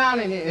comes down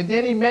and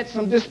then he met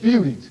some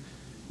disputings.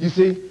 You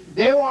see,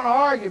 they want to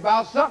argue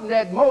about something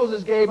that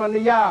Moses gave unto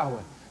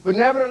Yahweh. But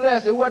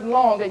nevertheless, it wasn't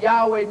long that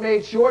Yahweh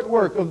made short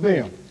work of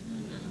them.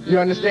 You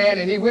understand?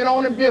 And he went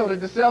on and built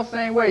it the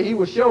self-same way he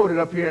was showed it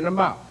up here in the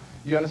mount.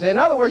 You understand? In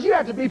other words, you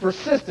have to be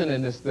persistent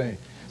in this thing.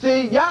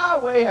 See,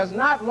 Yahweh has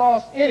not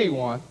lost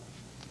anyone,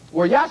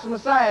 or Yahshua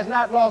Messiah has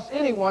not lost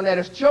anyone that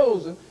has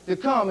chosen to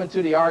come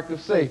into the ark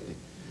of safety.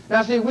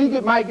 Now, see, we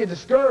might get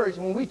discouraged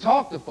when we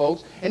talk to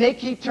folks, and they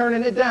keep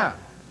turning it down.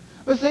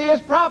 But see,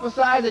 it's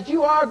prophesied that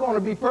you are going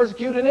to be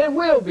persecuted, and it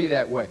will be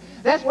that way.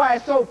 That's why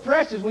it's so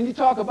precious when you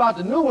talk about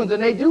the new ones,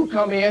 and they do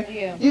come in.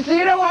 Yeah. You see,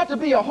 it don't have to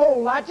be a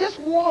whole lot, just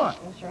one.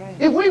 That's right.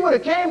 If we would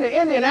have came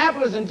to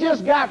Indianapolis and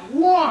just got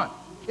one,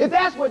 if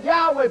that's what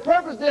Yahweh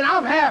purposed, then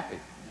I'm happy.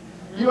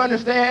 You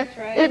understand? That's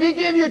right. If he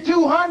give you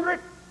 200,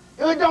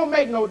 it don't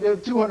make no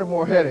 200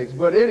 more headaches,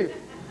 but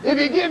if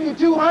he give you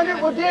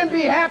 200, well, then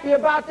be happy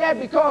about that,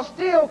 because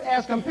still,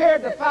 as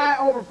compared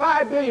to over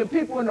 5 billion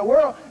people in the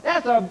world,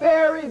 that's a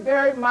very,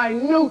 very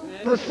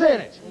minute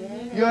percentage.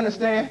 You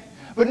understand?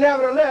 But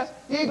nevertheless,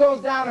 he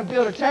goes down and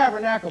builds a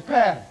tabernacle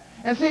pattern.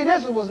 And see,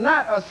 this was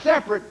not a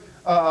separate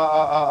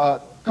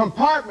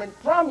compartment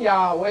from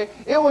Yahweh.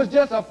 It was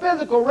just a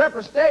physical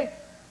representation.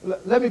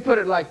 Let me put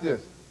it like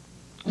this.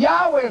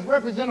 Yahweh is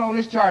represented on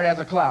this chart as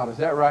a cloud. Is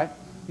that right?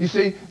 You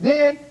see,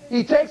 then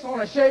he takes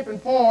on a shape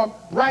and form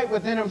right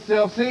within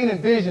himself, seen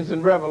in visions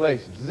and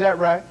revelations. Is that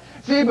right?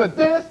 See, but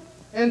this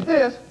and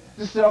this,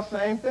 the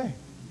self-same thing.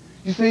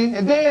 You see,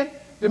 and then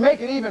to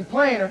make it even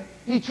plainer,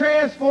 he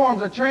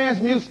transforms or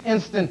transmutes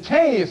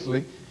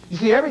instantaneously. You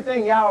see,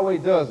 everything Yahweh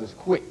does is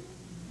quick.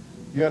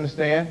 You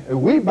understand?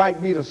 We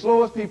might be the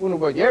slowest people in the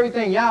world.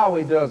 Everything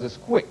Yahweh does is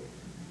quick.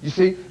 You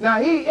see?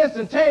 Now, he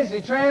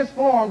instantaneously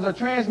transforms or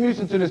transmutes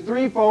into this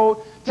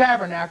threefold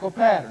tabernacle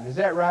pattern. Is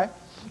that right?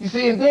 You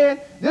see, and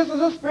then this is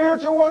a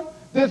spiritual one,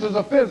 this is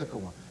a physical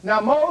one. Now,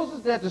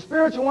 Moses, that the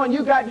spiritual one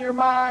you got in your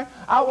mind,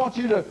 I want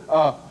you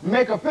to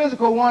make a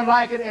physical one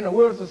like it in the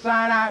wilderness of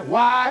Sinai.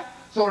 Why?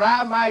 So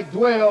that I might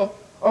dwell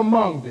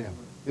among them.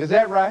 Is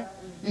that right?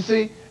 You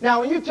see, now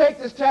when you take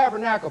this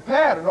tabernacle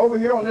pattern over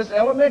here on this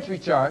elementary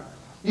chart,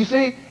 you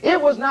see,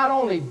 it was not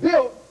only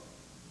built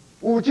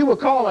what you would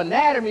call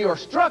anatomy or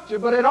structure,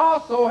 but it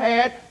also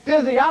had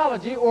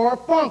physiology or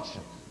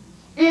function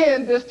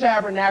in this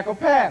tabernacle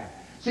pattern.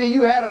 See,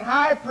 you had a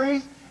high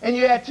priest and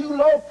you had two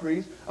low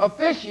priests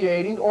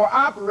officiating or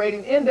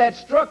operating in that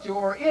structure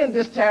or in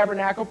this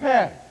tabernacle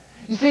pattern.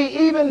 You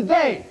see, even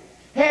they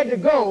had to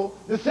go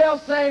the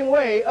self-same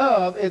way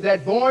of is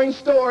that boring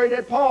story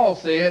that Paul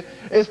said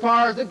as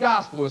far as the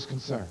gospel is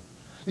concerned.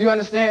 You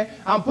understand?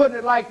 I'm putting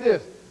it like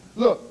this.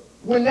 Look,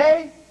 when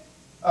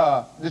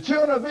the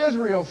children of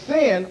Israel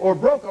sinned or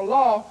broke a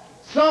law,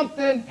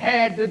 something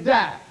had to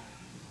die.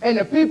 And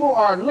the people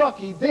are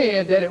lucky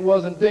then that it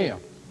wasn't them.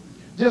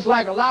 Just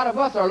like a lot of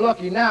us are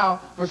lucky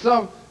now for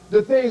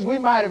the things we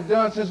might have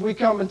done since we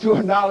come into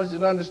a knowledge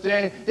and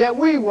understanding that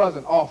we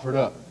wasn't offered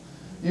up.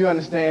 You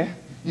understand?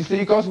 You see,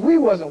 because we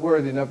wasn't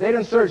worthy enough. They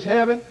didn't search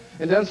heaven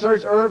and didn't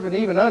search earth and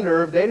even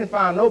under earth. They didn't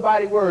find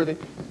nobody worthy.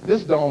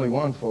 This is the only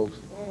one, folks.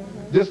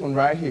 This one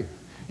right here.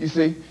 You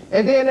see?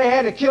 And then they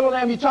had to kill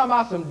them. You're talking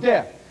about some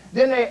death.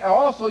 Then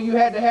you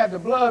had to have the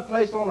blood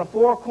placed on the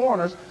four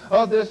corners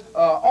of this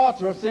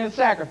altar of sin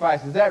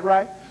sacrifice. Is that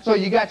right? So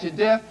you got your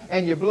death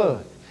and your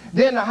blood.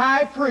 Then the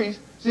high priest,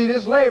 see,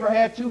 this laver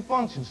had two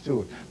functions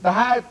to it.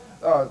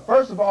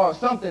 First of all, if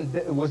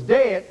something was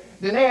dead,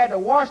 then they had to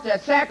wash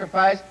that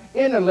sacrifice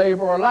in the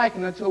laver or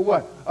liken it to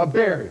what? A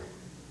burial.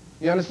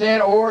 You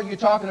understand? Or you're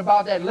talking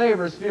about that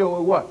laver is filled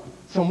with what?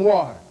 Some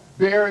water.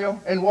 Burial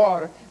and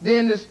water.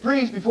 Then this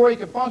priest, before he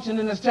could function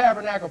in this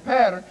tabernacle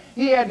pattern,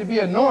 he had to be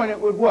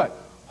anointed with what?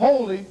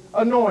 Holy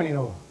anointing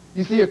oil.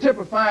 You see,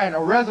 typifying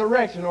a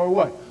resurrection or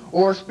what?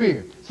 Or a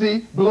spirit.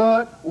 See,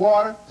 blood,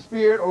 water,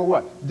 spirit, or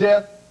what?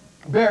 Death,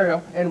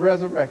 burial, and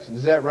resurrection.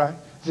 Is that right?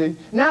 See?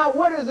 Now,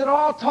 what is it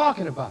all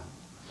talking about?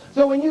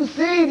 So when you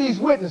see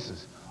these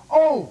witnesses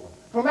over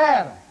from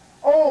Adam,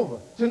 over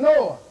to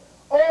Noah,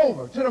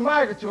 over to the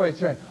migratory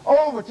train,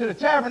 over to the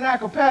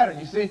tabernacle pattern,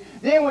 you see.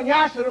 Then when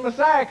Yahshua the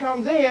Messiah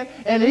comes in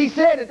and he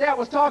said that that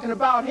was talking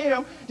about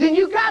him, then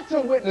you got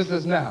some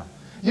witnesses now.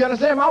 You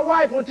understand? My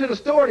wife went to the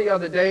store the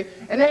other day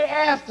and they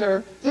asked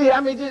her, see,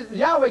 I mean,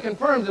 Yahweh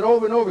confirms it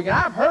over and over again.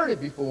 I've heard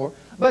it before,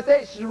 but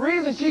the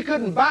reason she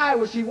couldn't buy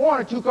what she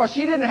wanted to because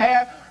she didn't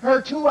have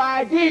her two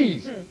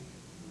IDs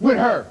with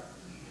her.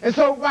 And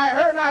so by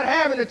her not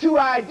having the two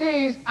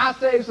IDs, I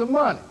saved some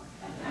money.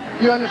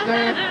 You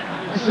understand?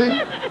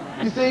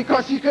 You see,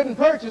 because she couldn't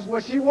purchase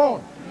what she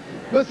wanted.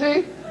 But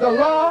see, the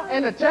law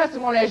and the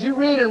testimony, as you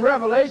read in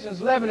Revelations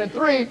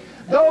 11:3,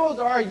 those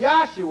are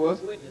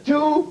Yahshua's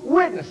two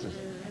witnesses.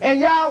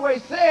 And Yahweh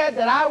said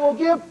that I will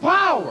give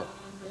power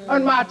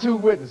on my two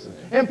witnesses.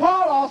 And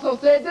Paul also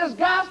said this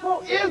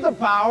gospel is the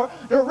power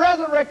to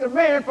resurrect a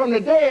man from the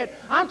dead.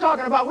 we're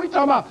talking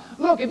about,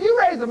 look, if you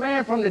raise a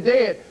man from the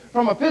dead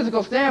from a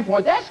physical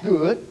standpoint, that's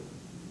good.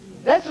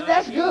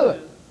 That's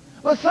good.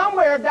 But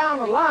somewhere down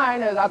the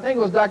line, as I think it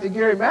was Dr.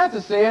 Gary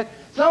Mathis said,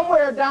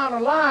 somewhere down the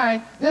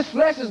line, this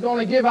flesh is going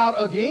to give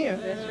out again.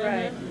 That's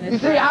right. You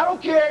see, I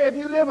don't care if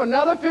you live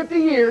another 50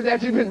 years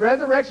after you've been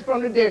resurrected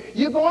from the dead,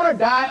 you're going to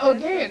die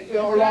again as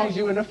long as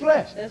you're in the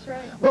flesh. That's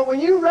right. But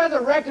when you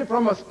resurrected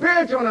from a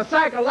spiritual and a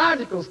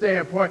psychological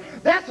standpoint,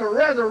 that's a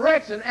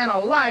resurrection and a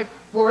life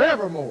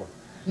forevermore.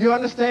 You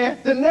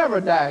understand? To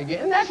never die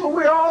again. And that's what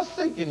we're all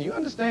seeking, you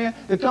understand?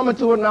 To come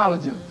into a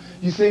knowledge of.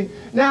 You see?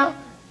 Now,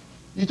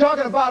 you're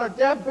talking about a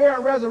death, burial,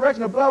 and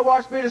resurrection. The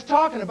blood-washed spirit is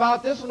talking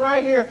about this one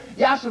right here,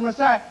 Yahshua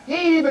Messiah.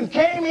 He even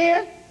came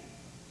in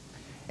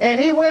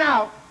and he went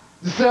out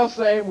the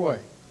self-same way.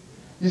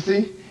 You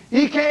see?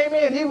 He came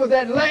in, he was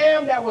that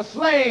lamb that was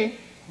slain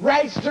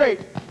right straight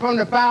from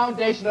the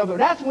foundation of the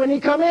world. That's when he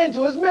come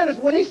into his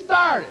ministry, when he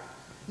started.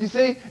 You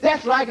see?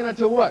 That's likened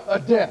unto what? A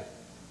death.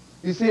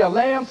 You see, a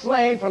lamb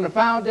slain from the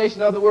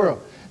foundation of the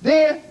world.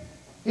 Then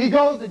he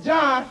goes to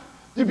John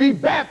to be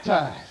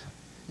baptized.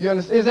 You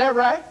understand? Is that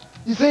right?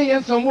 You see,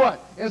 in some what?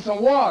 In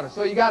some water.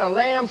 So you got a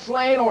lamb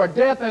slain or a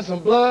death and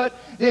some blood.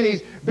 Then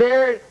he's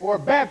buried or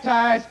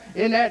baptized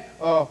in that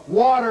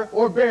water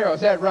or burial.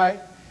 Is that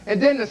right?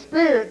 And then the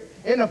Spirit,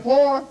 in the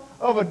form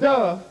of a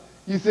dove,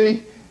 you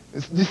see,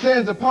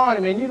 descends upon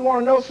him. And you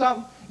want to know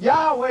something?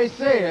 Yahweh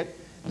said,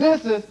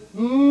 this is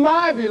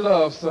my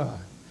beloved Son,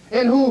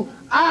 in whom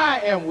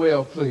I am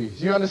well pleased.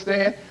 You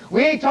understand?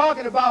 We ain't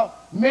talking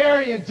about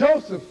Mary and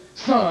Joseph's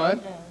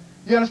son.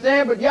 You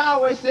understand? But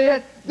Yahweh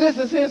said, this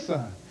is his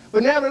son.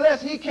 But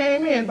nevertheless, he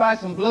came in by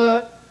some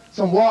blood,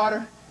 some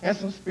water, and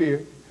some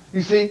spirit.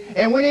 You see?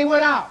 And when he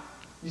went out,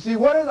 you see,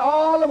 what is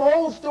all them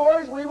old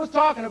stories we was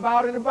talking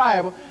about in the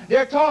Bible?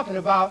 They're talking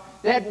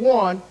about that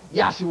one,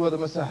 Yahshua the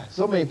Messiah.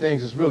 So many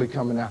things is really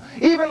coming out.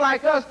 Even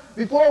like us,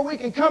 before we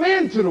can come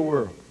into the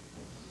world.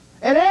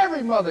 And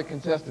every mother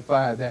can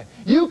testify that.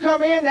 You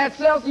come in, that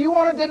self, you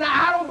want to deny,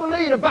 I don't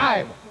believe the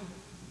Bible.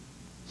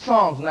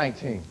 Psalms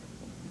 19.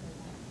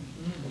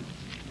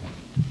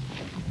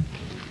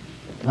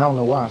 I don't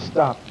know why I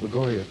stopped, but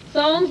go ahead.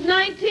 Psalms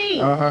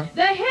 19. Uh-huh.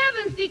 The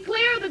heavens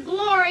declare the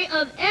glory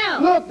of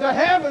El. Look, the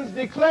heavens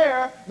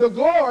declare the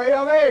glory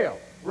of El.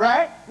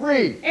 Right?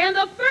 Read. And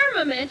the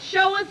firmament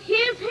showeth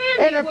his handiwork.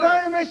 And the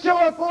firmament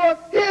showeth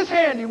forth his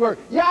handiwork.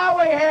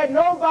 Yahweh had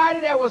nobody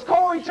that was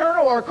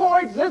co-eternal or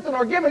co-existent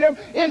or giving him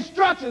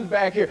instructions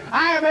back here.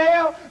 I am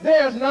El,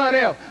 there's none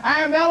else.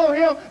 I am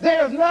Elohim,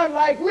 there's none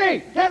like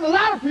me. There's a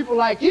lot of people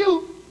like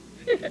you.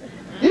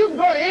 You can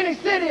go to any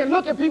city and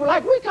look at people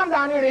like, we come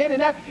down here to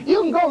Indiana,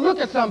 you can go look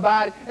at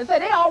somebody and say,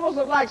 they almost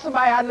look like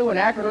somebody I knew in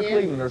Akron or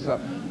Cleveland or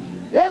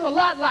something. There's a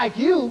lot like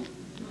you.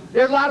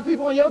 There's a lot of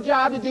people on your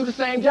job that do the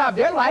same job.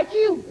 They're like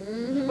you.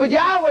 Mm-hmm. But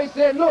Yahweh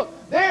said, look,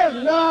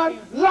 there's none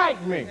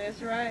like me. That's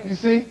right. You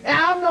see? And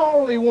I'm the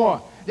only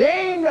one. They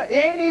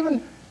ain't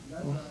even...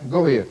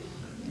 Go ahead.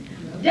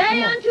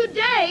 Day unto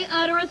day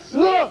uttereth speech.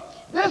 Look,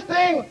 this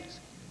thing...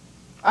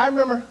 I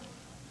remember,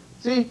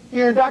 see,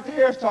 hearing Dr.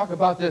 Harris talk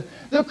about this.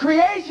 The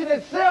creation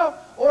itself,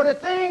 or the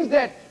things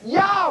that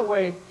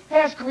Yahweh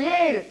has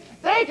created,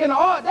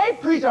 they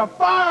preach a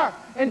far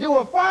and do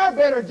a far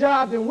better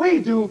job than we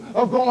do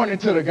of going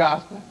into the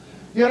gospel.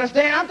 You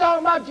understand? I'm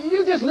talking about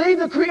you just leave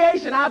the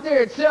creation out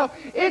there itself.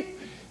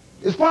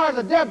 As far as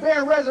the death,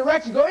 burial, and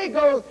resurrection go,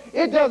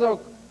 it does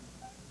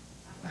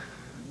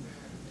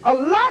a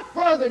lot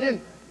further than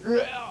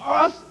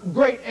us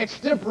great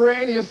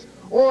extemporaneous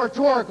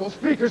oratorical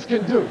speakers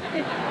can do.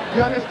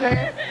 You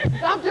understand?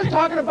 I'm just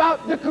talking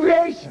about the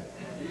creation.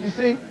 You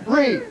see?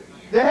 Read.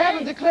 The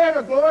heavens declare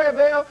the glory of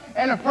El,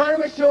 and the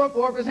firmament showing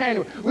forth his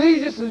handiwork.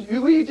 We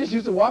just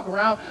used to walk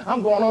around.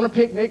 I'm going on a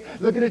picnic,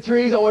 look at the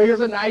trees. Oh,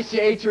 here's a nice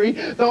shade tree.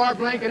 Throw our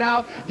blanket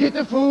out, get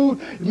the food,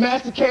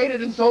 masticate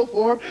it and so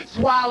forth,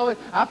 swallow it.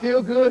 I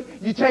feel good.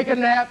 You take a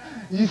nap.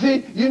 You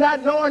see, you're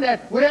not knowing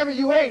that whatever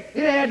you ate,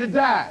 it had to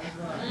die.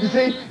 You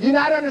see, you're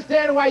not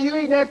understanding why you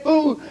eating that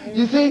food.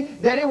 You see,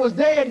 that it was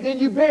dead and then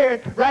you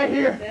buried right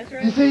here. That's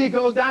right. You see, it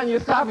goes down your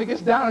esophagus,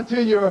 down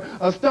into your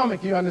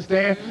stomach, you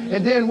understand? Mm-hmm.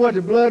 And then what,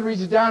 the blood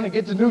reaches down and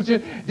gets the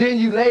nutrient. Then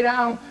you lay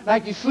down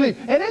like you sleep.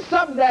 And it's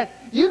something that,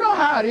 you know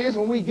how it is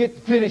when we get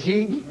finished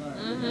eating.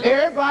 Mm-hmm.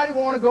 Everybody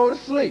want to go to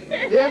sleep.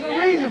 There's a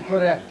reason for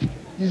that.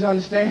 You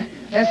understand?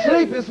 And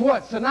sleep is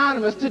what?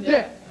 Synonymous to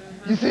death.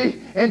 You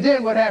see? And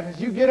then what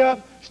happens? You get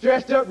up,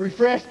 stretched up,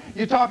 refreshed.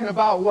 You're talking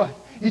about what?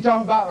 You're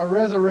talking about a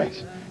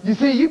resurrection. You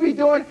see, you be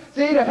doing,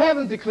 see, the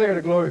heavens declare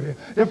the glory of him.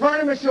 The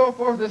firmament show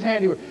forth his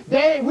handiwork.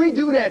 We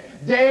do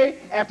that day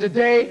after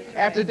day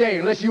after day,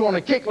 unless you want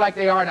to kick like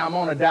they are and I'm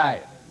on a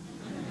diet.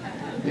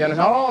 You understand?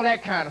 All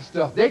that kind of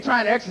stuff. They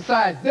trying to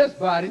exercise this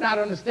body, not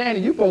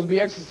understanding you're supposed to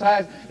be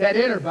exercising that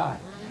inner body.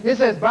 It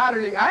says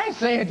bodily, I ain't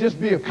saying just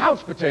be a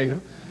couch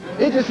potato.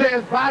 It just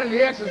says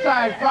bodily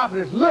exercise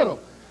profiteth little.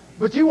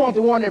 But you want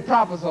the one that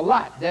profits a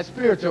lot, that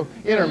spiritual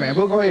inner man.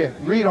 But go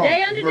ahead, read on.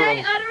 Day unto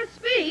day uttereth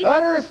speech.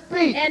 Uttereth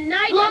speech. And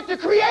night. Look, the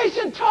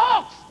creation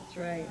talks. That's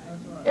right.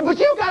 But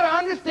you got to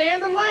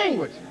understand the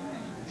language.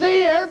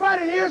 See,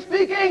 everybody here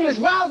speak English.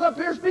 While I was up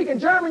here speaking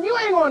German, you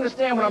ain't going to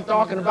understand what I'm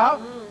talking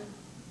about.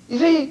 You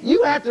see,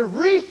 you have to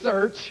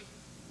research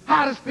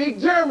how to speak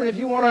German if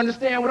you want to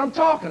understand what I'm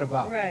talking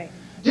about. Right.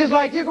 Just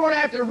like you're going to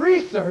have to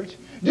research,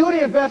 do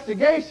the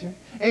investigation,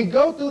 and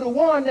go through the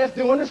one that's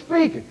doing the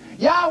speaking.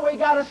 Yahweh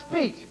got a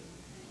speech.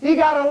 He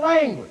got a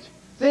language.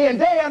 See, and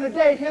day unto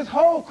day, his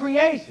whole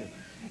creation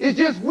is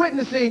just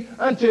witnessing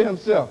unto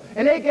himself.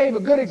 And they gave a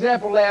good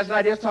example last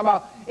night. They was talking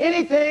about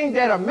anything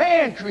that a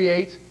man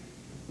creates,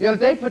 you know,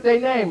 they put their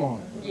name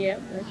on it. Yeah,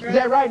 that's right. Is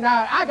that right?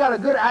 Now, I got a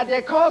good idea.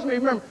 It caused me,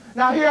 remember,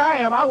 now here I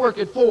am. I work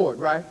at Ford,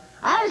 right?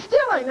 I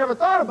still ain't never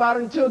thought about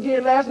it until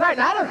again last night.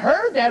 And I done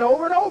heard that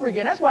over and over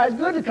again. That's why it's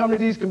good to come to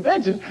these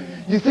conventions,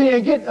 you see,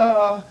 and get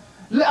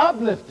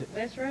uplifted.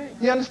 That's right.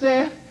 You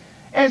understand?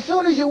 As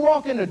soon as you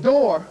walk in the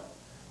door,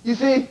 you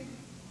see,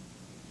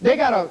 they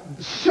got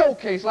a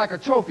showcase like a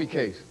trophy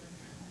case.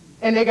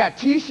 And they got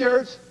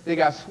T-shirts, they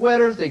got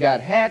sweaters, they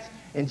got hats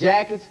and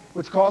jackets,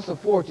 which cost a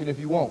fortune if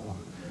you want one,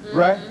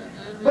 right?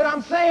 But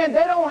I'm saying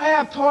they don't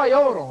have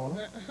Toyota on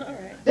them. All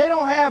right. They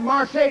don't have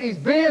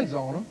Mercedes-Benz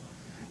on them.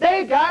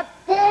 They got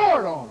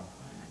Ford on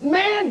them.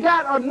 Man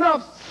got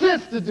enough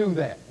sense to do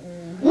that.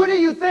 What do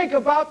you think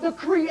about the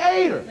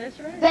Creator? That's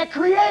right. That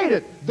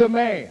created the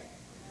man?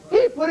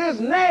 He put his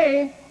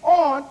name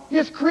on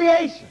his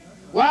creation.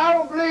 Well, I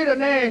don't believe the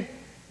name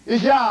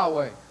is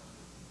Yahweh.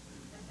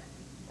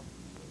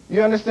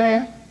 You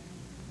understand?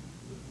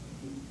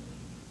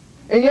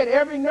 And yet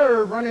every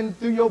nerve running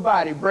through your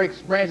body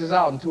branches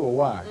out into a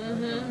wire.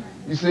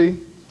 Mm-hmm. You see?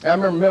 I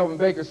remember Melvin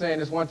Baker saying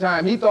this one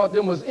time. He thought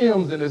them was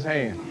M's in his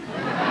hand.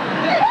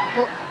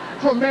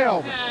 for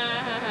Melvin.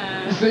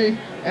 You see?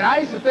 And I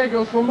used to think it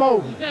was for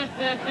Mobley.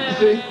 You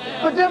see?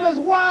 But them is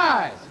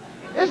Y's.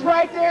 It's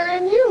right there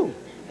in you.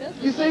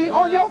 You see,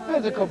 on your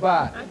physical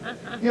body.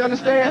 You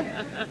understand?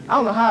 I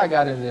don't know how I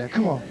got in there.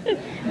 Come on.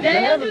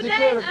 Day unto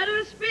day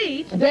uttereth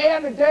speech. Day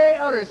unto day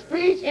uttereth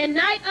speech. And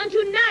night unto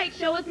night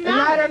showeth knowledge. And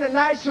night unto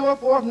night showeth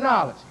forth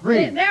knowledge.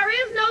 Read. There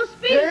is no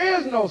speech. There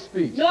is no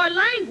speech. Nor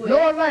language.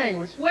 Nor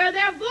language. Where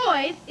their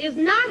voice is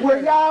not heard.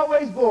 Where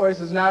Yahweh's voice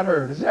is not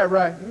heard. Is that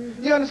right?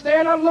 You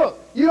understand? Now look,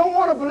 you don't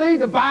want to believe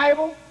the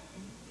Bible.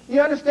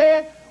 You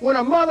understand? When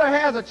a mother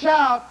has a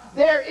child,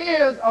 there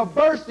is a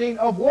bursting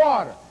of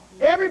water.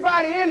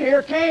 Everybody in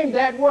here came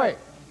that way.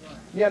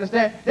 You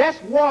understand?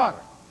 That's water.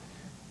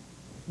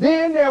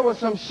 Then there was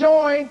some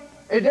showing,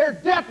 and there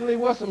definitely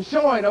was some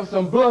showing of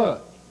some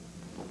blood.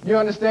 You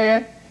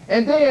understand?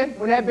 And then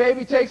when that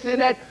baby takes in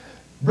that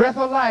breath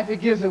of life,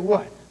 it gives it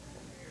what?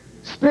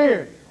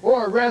 Spirit,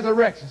 or a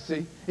resurrection,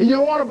 see? And you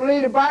don't want to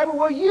believe the Bible?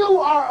 Well, you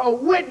are a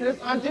witness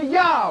unto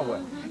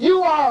Yahweh.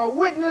 You are a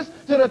witness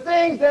to the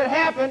things that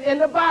happen in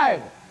the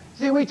Bible.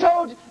 See, we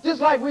told you,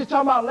 just like we were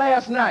talking about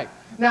last night.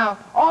 Now,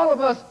 all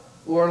of us,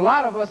 or a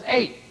lot of us,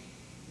 ate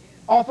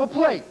off a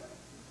plate.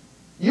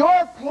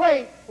 Your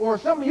plate, or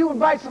you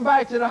invite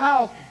somebody to the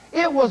house,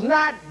 it was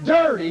not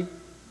dirty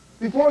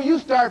before you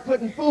start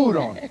putting food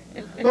on it.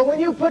 But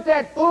when you put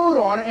that food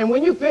on it, and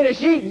when you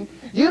finish eating,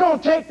 you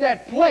don't take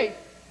that plate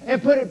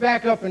and put it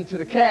back up into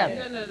the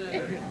cabinet.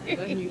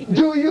 No.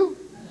 Do you?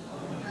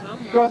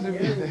 Because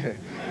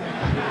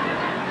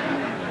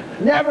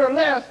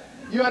nevertheless,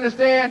 you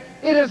understand,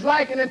 it is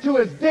likened unto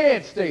its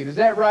dead state. Is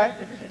that right?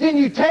 Then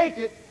you take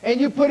it and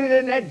you put it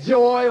in that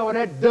joy or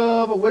that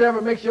dove or whatever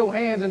makes your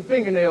hands and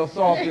fingernails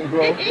soft and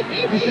grow.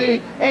 You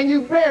see? And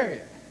you bury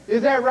it.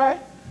 Is that right?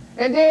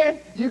 And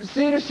then you can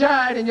see the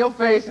shine in your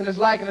face, and it's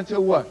likened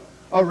unto what?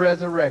 A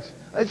resurrection.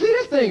 See,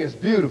 this thing is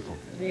beautiful.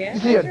 Yeah, you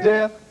see a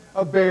death,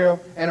 a burial,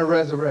 and a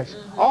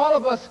resurrection. All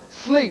of us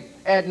sleep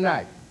at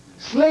night.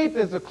 Sleep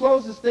is the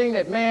closest thing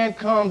that man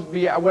comes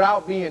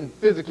without being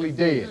physically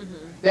dead.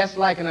 That's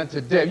likened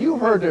unto death. You've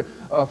heard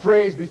the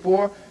phrase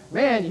before,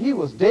 man, he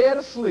was dead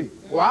asleep.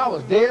 Well, I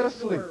was dead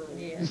asleep.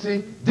 You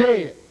see,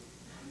 dead.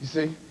 You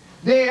see.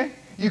 Then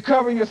you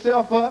cover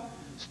yourself up,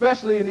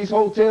 especially in these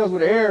hotels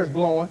where the air is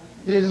blowing.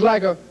 It's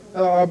like a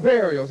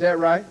burial, is that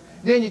right?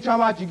 Then you're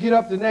talking about you get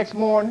up the next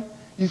morning,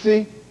 you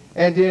see,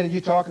 and then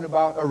you're talking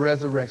about a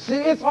resurrection.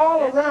 See, it's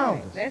all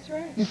around us. That's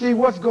right. You see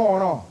what's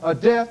going on. A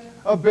death,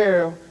 a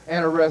burial,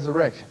 and a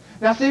resurrection.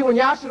 Now see, when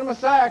Yahshua the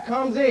Messiah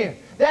comes in,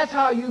 that's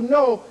how you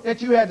know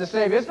that you had the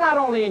Savior. It's not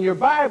only in your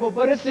Bible,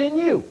 but it's in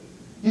you.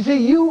 You see,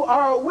 you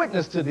are a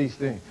witness to these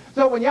things.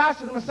 So when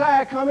Yahshua the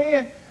Messiah come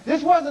in,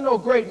 this wasn't no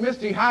great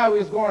mystery how he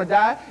was going to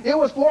die. It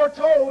was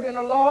foretold in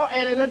the law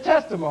and in the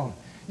testimony.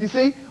 You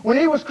see, when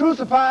he was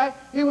crucified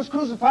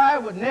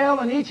with nail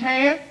in each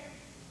hand.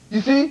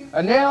 You see,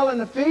 a nail in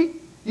the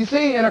feet. You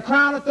see, and a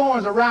crown of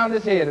thorns around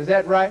his head. Is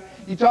that right?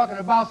 You're talking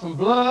about some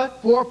blood,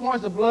 4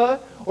 points of blood,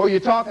 or you're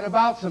talking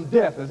about some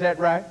death. Is that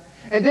right?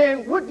 And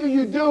then what do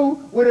you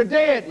do with a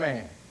dead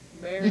man?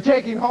 You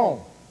take him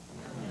home.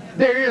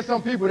 There is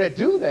some people that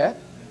do that.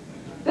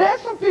 There's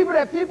some people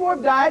that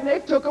have died and they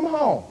took them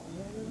home.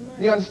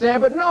 You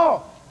understand? But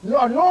no,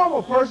 a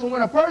normal person,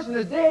 when a person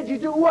is dead, you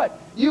do what?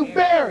 You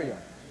bury him.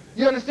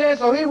 You understand?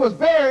 So he was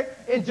buried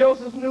in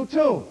Joseph's new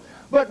tomb.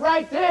 But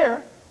right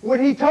there,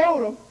 when he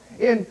told him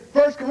in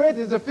 1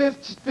 Corinthians, the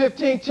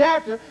 15th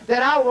chapter,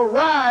 that I will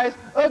rise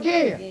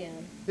again.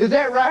 Is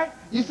that right?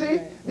 You see?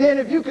 Then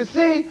if you can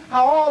see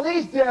how all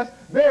these deaths,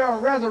 burial,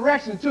 and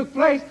resurrection took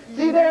place,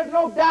 see, there's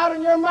no doubt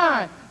in your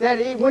mind that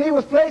when he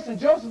was placed in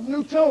Joseph's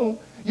new tomb,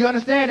 you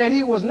understand that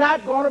he was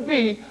not going to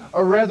be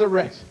a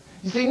resurrection.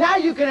 You see, now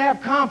you can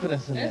have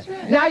confidence in that.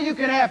 Right. Now you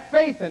can have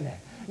faith in that.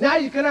 Now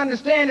you can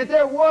understand that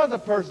there was a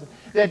person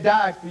that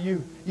died for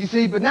you. You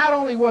see, but not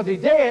only was he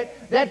dead,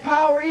 that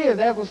power is,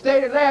 as was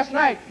stated last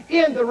night,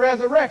 in the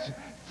resurrection.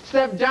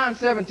 John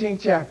 17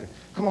 chapter.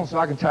 Come on so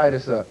I can tie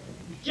this up.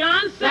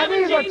 John 17. Now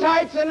these are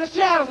types and the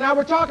shadows. Now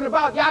we're talking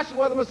about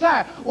Yahshua the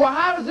Messiah. Well,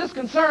 how does this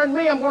concern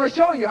me? I'm going to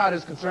show you how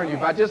this concerns you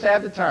if I just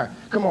have the time.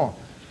 Come on.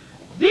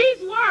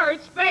 These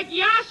words spake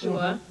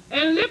Yahshua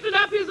and lifted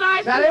up his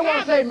eyes now to they heaven. want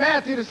to say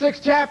Matthew the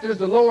 6th chapter is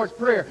the Lord's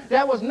Prayer.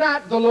 That was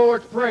not the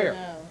Lord's Prayer.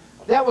 No.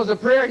 That was a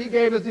prayer he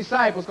gave his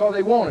disciples because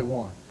they wanted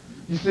one.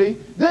 You see,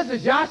 this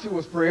is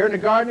Joshua's prayer in the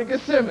Garden of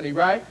Gethsemane,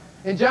 right?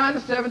 In John the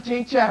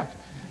 17th chapter.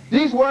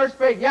 These words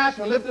spake Yahshua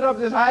and lifted up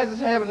his eyes to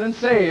heaven and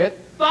said,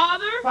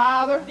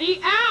 Father, the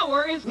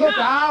hour is look,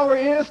 come. the hour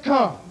is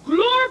come.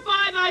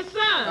 Glorify thy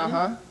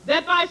Son,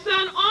 that thy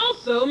Son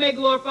also may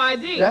glorify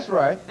thee. That's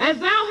right. As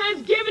thou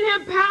hast given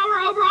him power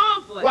over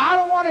all flesh. Well, I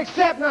don't want to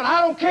accept none.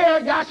 I don't care.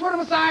 Yahshua the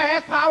Messiah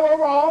has power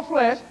over all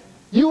flesh.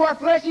 You are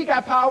flesh, he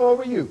got power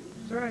over you.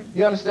 That's right.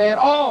 You understand?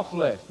 All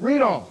flesh.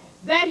 Read on.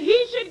 That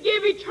he should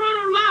give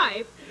eternal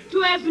life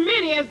to as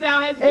many as thou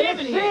hast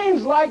given him. It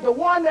seems like the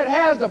one that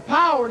has the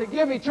power to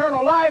give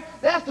eternal life,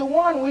 that's the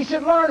one we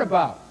should learn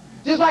about.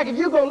 Just like if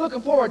you go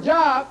looking for a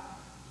job,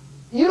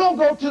 you don't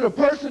go to the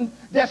person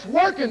that's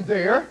working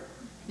there.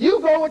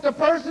 You go with the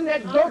person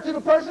that go to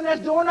the person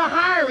that's doing the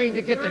hiring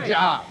to get the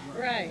job.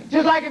 Right.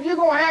 Just like if you're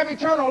going to have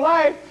eternal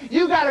life,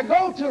 you got to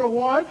go to the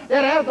one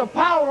that has the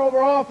power over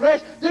all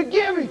flesh to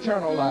give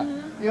eternal life.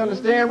 You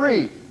understand?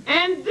 Read.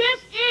 And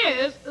this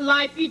is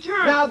life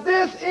eternal. Now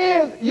this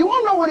is, you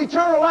want to know what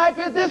eternal life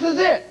is? This is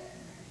it.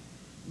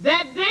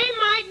 That they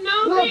might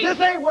know Look, thee. this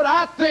ain't what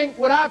I think,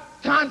 what I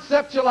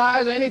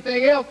conceptualize or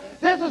anything else.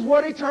 This is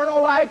what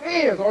eternal life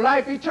is, or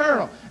life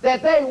eternal.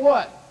 That they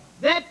what?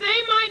 That they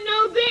might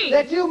know thee.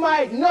 That you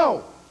might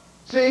know.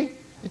 See,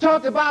 you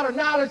talked about a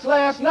knowledge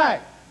last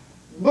night.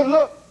 But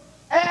look,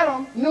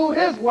 Adam knew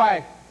his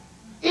wife,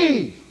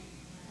 Eve,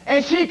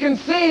 and she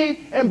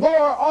conceived and bore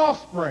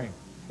offspring.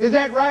 Is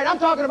that right? I'm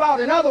talking about,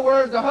 in other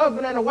words, the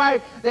husband and the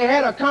wife, they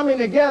had a coming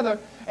together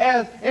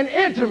as an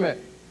intimate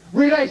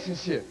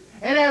relationship.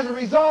 And as a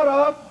result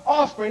of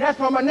offspring. That's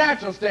from a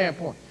natural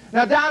standpoint.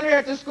 Now down here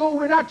at the school,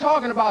 we're not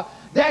talking about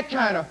that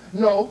kind of,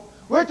 no.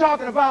 We're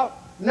talking about,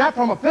 not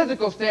from a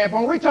physical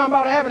standpoint, we're talking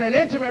about having an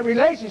intimate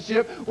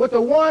relationship with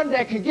the one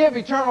that can give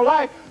eternal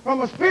life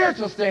from a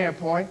spiritual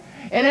standpoint.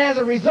 And as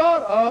a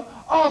result of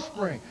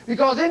offspring.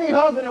 Because any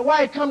husband and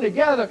wife come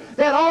together,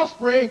 that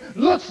offspring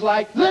looks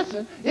like,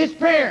 listen, its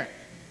parent.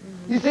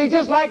 You see,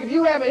 just like if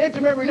you have an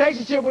intimate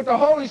relationship with the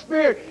Holy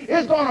Spirit,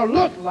 it's going to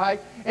look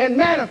like and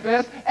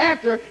manifest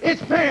after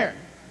its parent.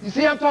 You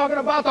see, I'm talking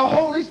about the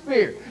Holy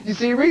Spirit. You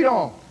see, read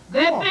on.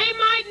 That they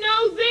might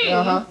know thee,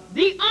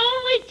 the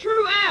only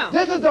true El.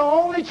 This is the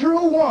only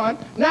true one,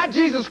 not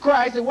Jesus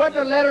Christ. It wasn't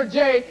the letter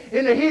J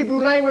in the Hebrew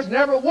language,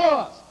 never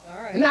was.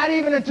 Right. Not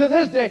even until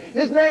this day.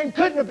 His name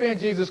couldn't have been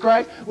Jesus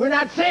Christ. We're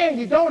not saying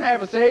you don't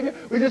have a Savior.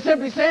 We're just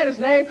simply saying his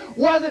name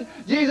wasn't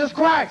Jesus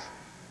Christ.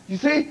 You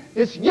see,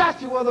 it's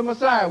Yahshua the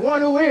Messiah, one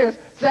who is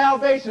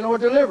salvation or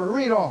deliverer.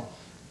 Read on.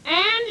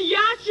 And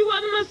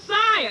Yahshua the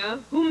Messiah,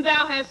 whom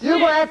thou hast sent. You're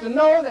going to have to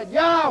know that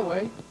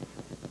Yahweh,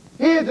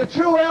 he is the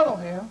true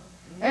Elohim,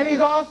 and he's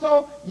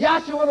also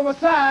Yahshua the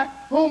Messiah,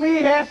 whom he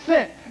has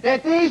sent.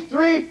 That these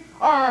three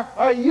are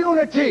a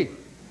unity.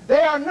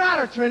 They are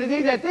not a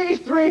trinity, that these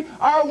three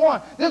are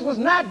one. This was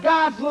not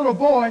God's little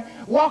boy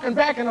walking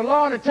back in the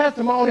law and the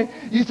testimony,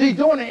 you see,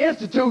 doing the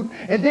institute,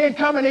 and then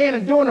coming in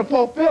and doing the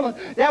fulfilling.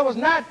 That was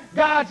not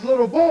God's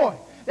little boy.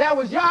 That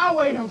was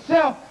Yahweh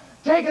himself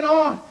taking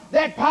on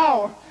that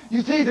power,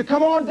 you see, to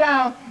come on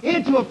down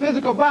into a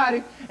physical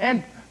body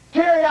and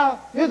carry out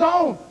his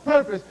own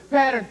purpose,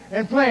 pattern,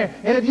 and plan.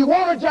 And if you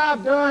want a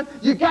job done,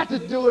 you got to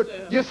do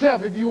it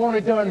yourself if you want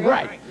it done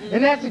right.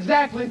 And that's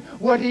exactly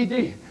what he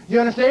did. You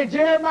understand?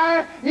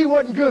 Jeremiah, he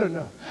wasn't good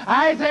enough.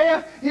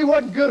 Isaiah, he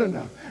wasn't good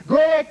enough.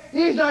 Greg,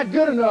 he's not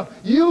good enough.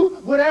 You,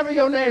 whatever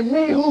your name,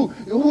 me,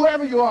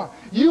 whoever you are,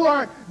 you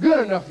aren't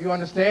good enough, you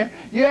understand?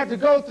 You have to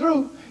go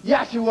through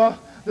Yahshua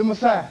the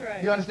Messiah.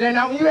 Right. You understand?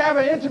 Now, when you have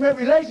an intimate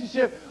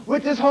relationship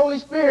with this Holy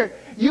Spirit,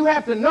 you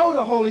have to know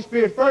the Holy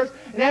Spirit first,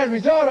 and as a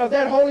result of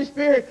that Holy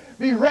Spirit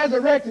be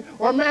resurrected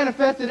or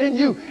manifested in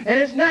you. And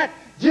it's not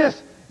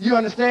just, you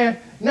understand,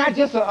 not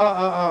just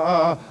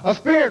a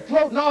spirit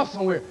floating off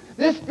somewhere.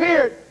 This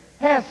spirit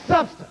has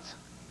substance.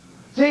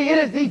 See, it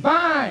is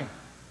divine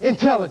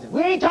intelligence.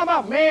 We ain't talking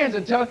about man's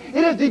intelligence.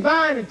 It is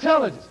divine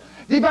intelligence.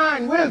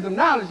 Divine wisdom,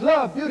 knowledge,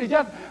 love, beauty,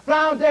 justice,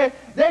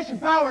 foundation,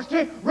 power, and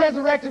strength,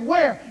 resurrected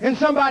where? In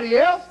somebody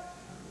else?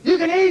 You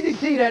can easily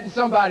see that in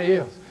somebody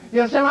else.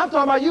 You understand what I'm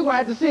talking about? You're going to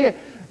have to see it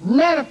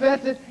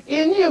manifested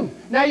in you.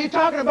 Now you're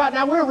talking about,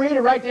 now we'll read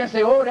it right there and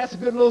say, oh, that's a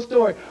good little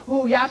story.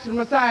 Who Yahshua the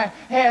Messiah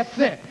has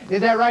sent.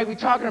 Is that right? We're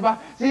talking about,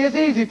 see, it's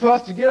easy for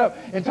us to get up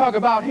and talk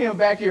about him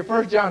back here.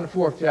 1 John, the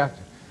 4th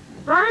chapter.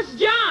 1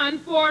 John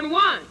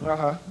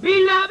 4:1.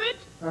 Beloved,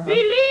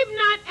 believe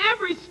not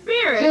every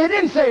spirit. See, it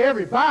didn't say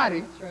everybody.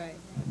 That's right.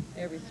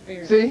 Every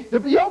spirit. See,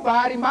 your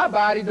body, my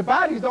body, the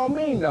bodies don't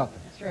mean nothing.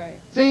 That's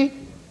right. See,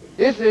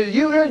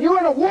 you're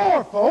in a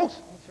war, folks.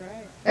 That's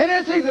right. And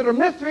it's either the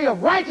mystery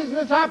of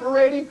righteousness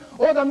operating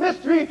or the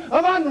mystery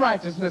of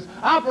unrighteousness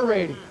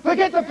operating.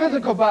 Forget the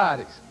physical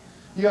bodies.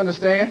 You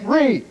understand?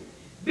 Read.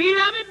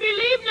 Beloved,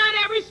 believe not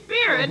every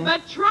spirit,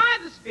 but try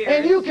the spirit.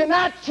 And you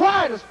cannot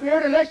try the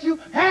Spirit unless you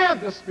have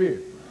the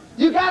Spirit.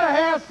 You got to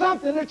have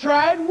something to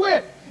try it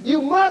with.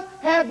 You must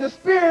have the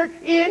Spirit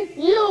in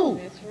you.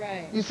 That's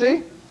right. You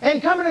see?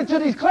 And coming into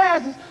these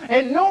classes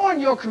and knowing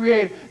your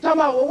Creator,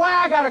 talking about, well, why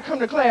I got to come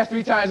to class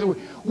 3 times a week?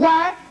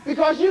 Why?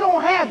 Because you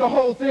don't have the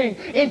whole thing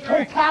in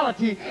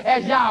totality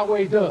as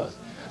Yahweh does.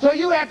 So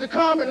you have to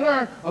come and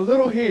learn a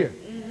little here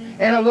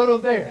and a little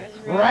there.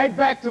 Right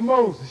back to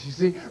Moses, you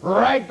see.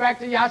 Right back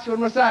to Yahshua the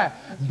Messiah.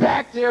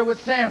 Back there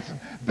with Samson.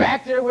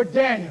 Back there with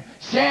Daniel.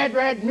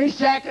 Shadrach,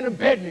 Meshach, and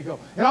Abednego.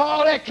 And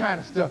all that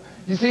kind of stuff.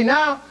 You see,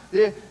 now,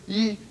 if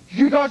you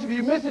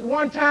miss it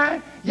one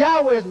time,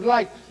 Yahweh is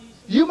like,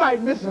 you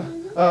might miss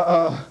something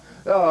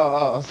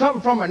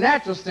from a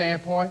natural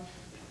standpoint.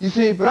 You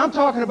see, but I'm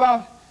talking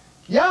about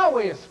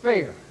Yahweh is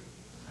fair.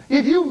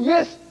 If you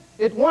miss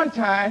it one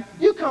time,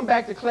 you come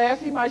back to class,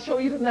 he might show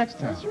you the next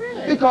time. That's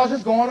right. Because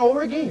it's going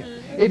over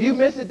again. If you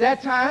miss it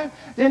that time,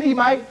 then he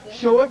might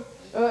show it,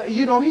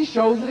 he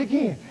shows it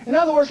again. In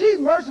other words, he's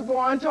merciful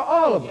unto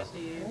all of us.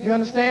 You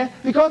understand?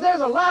 Because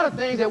there's a lot of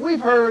things that we've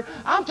heard.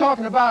 I'm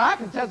talking about, I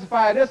can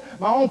testify to this,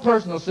 my own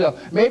personal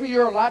self. Maybe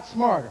you're a lot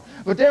smarter.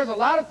 But there's a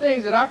lot of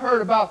things that I've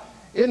heard about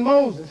in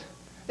Moses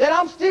that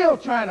I'm still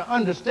trying to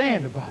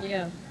understand about.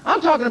 Yeah.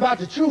 I'm talking about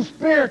the true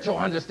spiritual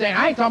understanding.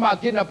 I ain't talking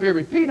about getting up here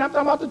repeating. I'm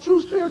talking about the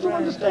true spiritual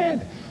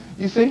understanding.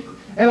 You see?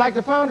 And like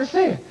the founder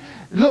said,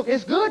 look,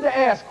 it's good to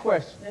ask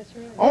questions. That's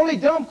right. Only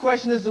dumb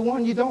question is the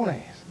one you don't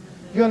ask.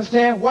 You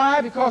understand? Why?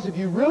 Because if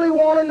you really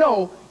want to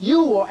know, you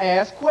will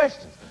ask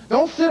questions.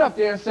 Don't sit up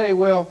there and say,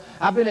 well,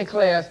 I've been in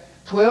class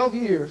 12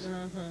 years,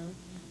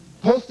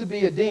 supposed to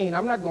be a dean.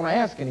 I'm not going to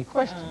ask any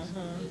questions.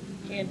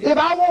 If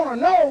I want to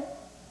know,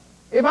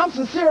 if I'm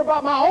sincere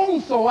about my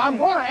own soul, I'm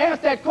going to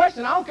ask that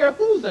question. I don't care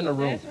who's in the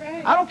room. That's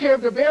right. I don't care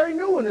if the very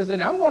new one is in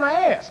there. I'm going to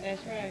ask.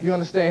 That's right. You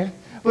understand?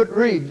 But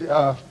read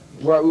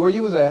where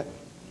you was at.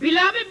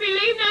 Beloved,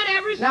 believe not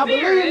every Now,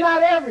 spirit, believe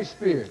not every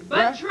spirit. but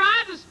right?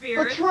 try the But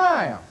spirit,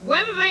 try 'em.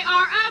 whether they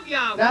are of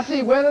Yahweh. Now,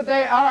 see, whether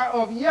they are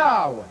of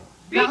Yahweh.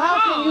 Now, how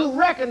can you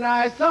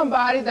recognize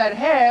somebody that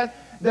has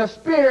the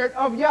spirit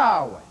of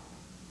Yahweh?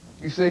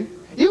 You see?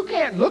 You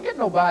can't look at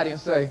nobody and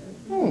say,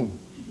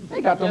 they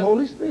got the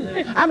Holy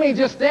Spirit. I mean,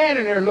 just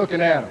standing there looking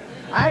at them.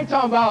 I ain't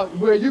talking about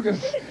where you can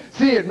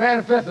see it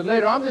manifested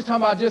later. I'm just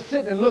talking about just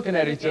sitting and looking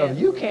at each other.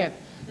 You can't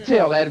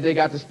tell that if they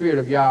got the spirit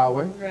of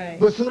Yahweh. Right.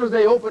 But as soon as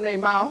they open their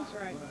mouth,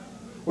 Right.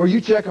 or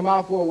you check them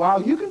out for a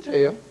while, you can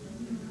tell.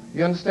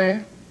 You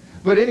understand?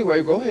 But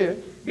anyway, go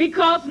ahead.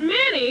 Because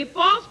many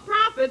false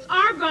prophets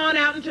are gone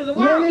out into the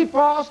world. Many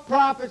false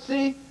prophets,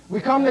 see,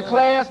 we come to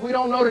class, we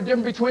don't know the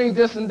difference between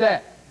this and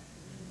that.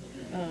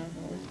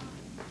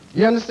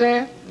 You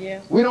understand?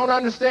 Yes. We don't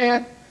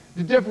understand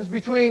the difference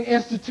between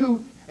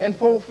institute and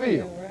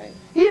fulfill. Right.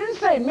 He didn't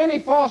say many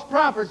false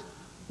prophets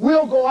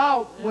will go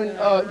out when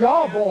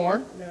y'all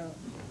born. No.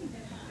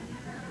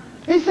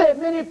 He said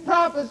many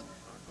prophets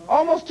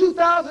almost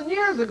 2,000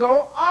 years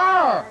ago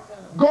are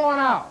going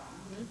out.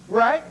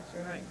 Right?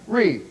 That's right.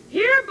 Read.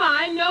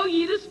 Hereby know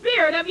ye the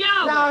spirit of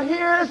Yahweh. Now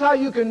here's how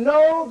you can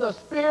know the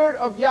spirit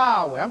of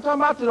Yahweh. I'm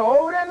talking about to the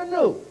old and the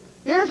new.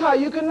 Here's how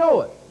you can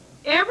know it.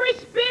 Every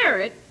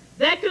spirit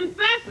that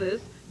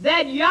confesses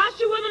that Yahshua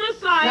the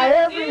Messiah Now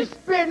every is...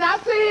 spirit, now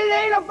see, it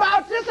ain't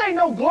about, this ain't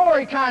no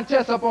glory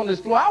contest up on this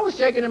floor. I was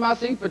shaking in my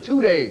seat for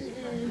 2 days.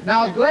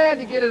 Now I was glad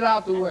to get it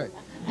out the way.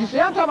 You see,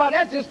 I'm talking about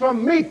that's just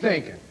from me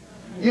thinking.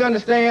 You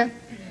understand?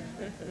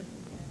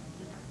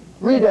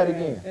 Read that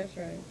again. That's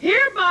right.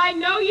 Hereby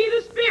know ye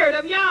the spirit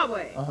of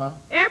Yahweh.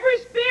 Every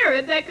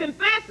spirit that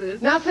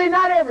confesses... Now see,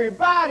 not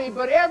everybody,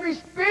 but every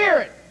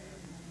spirit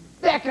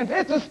that can,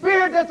 it's a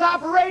spirit that's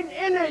operating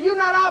in there. You're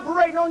not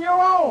operating on your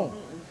own.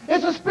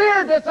 It's a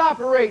spirit that's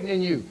operating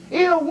in you.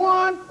 Either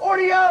one or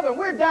the other.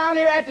 We're down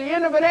here at the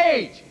end of an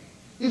age.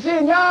 You see,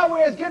 and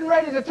Yahweh is getting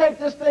ready to take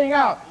this thing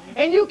out.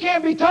 And you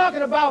can't be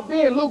talking about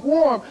being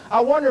lukewarm.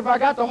 I wonder if I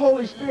got the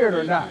Holy Spirit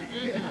or not.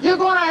 You're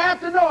going to have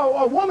to know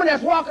a woman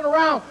that's walking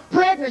around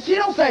pregnant, she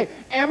don't say,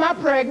 am I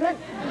pregnant?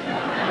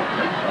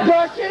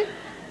 Does she?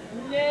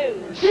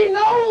 No. She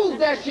knows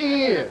that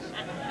she is.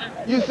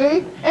 You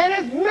see? And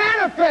it's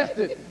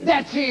manifested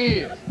that she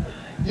is.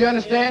 You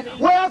understand?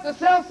 Well, the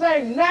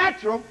self-same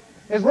natural,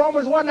 as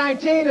Romans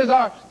 1:19 is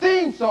our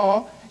theme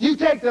song, you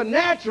take the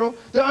natural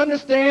to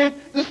understand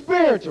the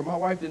spiritual. My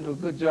wife didn't do a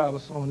good job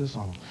of sewing this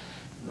on.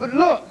 But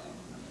look,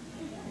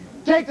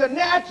 take the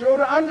natural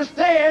to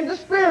understand the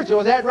spiritual.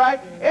 Is that right?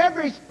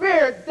 Every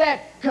spirit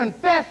that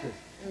confesses.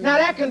 Now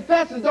that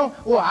confesses don't,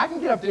 well, I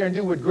can get up there and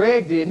do what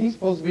Greg did, and he's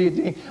supposed to be a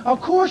dean.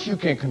 Of course you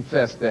can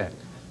confess that.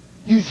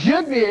 You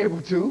should be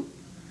able to.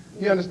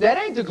 You understand?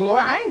 That ain't the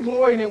glory. I ain't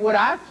glorying in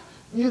what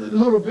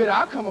little bit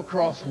I come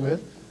across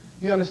with.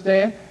 You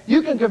understand?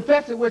 You can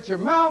confess it with your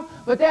mouth,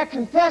 but that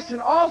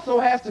confession also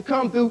has to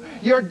come through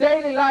your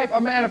daily life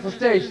of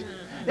manifestation.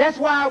 That's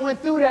why I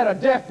went through that, a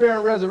death, burial,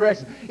 and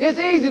resurrection. It's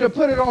easy to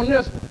put it on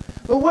this one.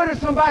 But what if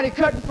somebody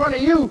cut in front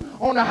of you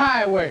on the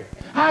highway?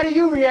 How do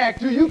you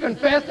react? Do you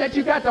confess that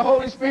you got the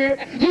Holy Spirit?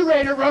 You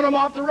ready to run them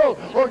off the road?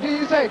 Or do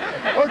you say,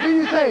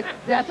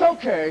 that's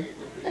okay?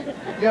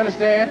 You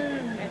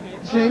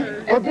understand? See?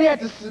 Or be at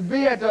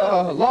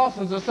the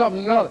Lawson's or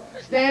something or another,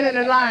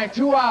 standing in line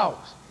 2 hours.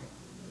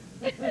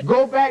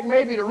 Go back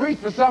maybe to reach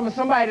for something,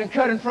 somebody done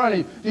cut in front of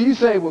you. Do you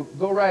say, well,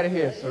 go right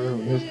ahead, sir?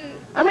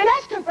 I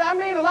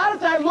mean, a lot of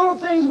times little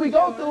things we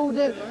go through,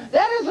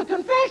 that is a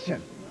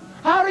confession.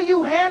 How do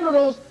you handle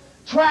those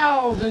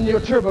trials and your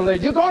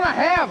tribulations? You're going to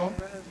have them.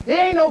 It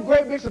ain't no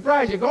great big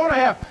surprise. You're going to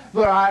have,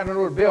 but I don't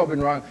know, the bell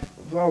been wrong.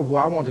 Well,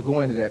 I want to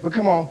go into that. But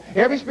come on,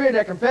 every spirit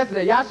that confesses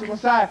that Yahshua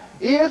Messiah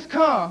is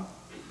come,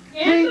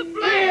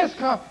 is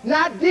come,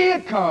 not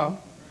did come.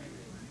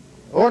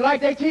 Or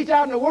like they teach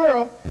out in the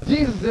world,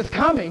 Jesus is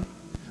coming.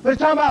 But it's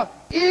talking about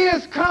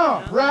is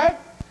come, right?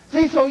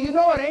 See, so you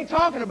know it ain't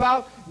talking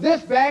about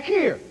this back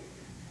here.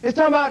 It's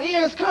talking about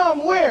is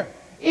come where?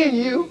 In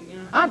you.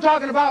 I'm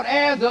talking about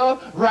as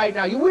of right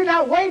now. We're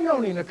not waiting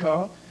on him to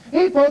come.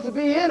 He's supposed to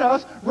be in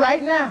us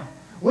right now.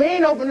 We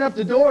ain't opening up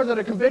the doors of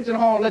the convention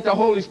hall and let the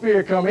Holy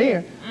Spirit come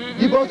in.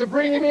 You're supposed to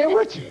bring him in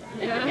with you.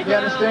 You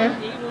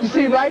understand? You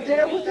see right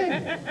there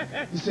within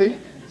you. You see?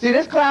 See,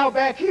 this cloud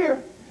back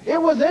here,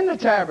 it was in the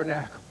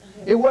tabernacle.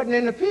 It wasn't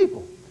in the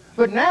people.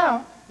 But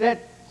now that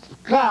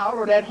cloud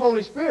or that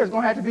Holy Spirit is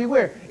going to have to be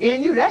where?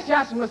 In you. That's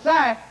Yahshua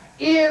Messiah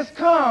is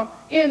come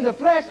in the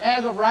flesh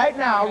as of right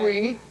now.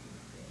 Read.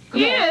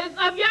 Is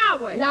of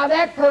Yahweh. Now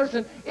that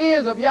person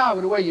is of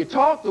Yahweh. The way you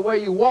talk, the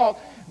way you walk,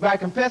 by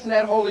confessing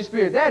that Holy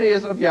Spirit, that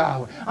is of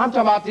Yahweh. I'm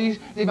talking about these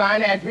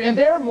divine attributes, and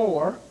there are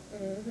more.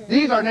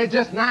 These are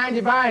just 9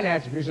 divine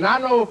attributes. And I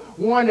know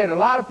one that a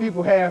lot of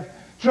people have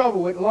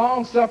trouble with,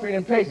 long-suffering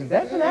and patience.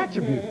 That's an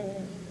attribute,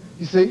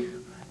 you see.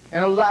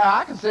 And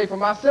I can say for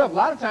myself, a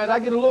lot of times I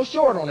get a little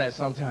short on that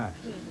sometimes,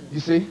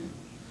 you see.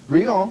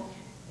 Read on.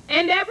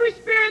 And every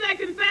spirit that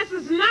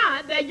confesses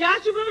not that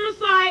Yahshua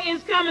Messiah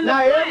is coming in the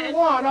now, flesh. every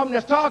one of them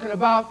that's talking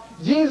about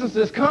Jesus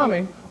is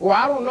coming, or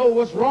I don't know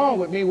what's wrong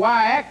with me, why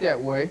I act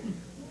that way,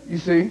 you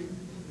see,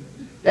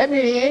 that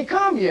means he ain't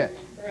come yet.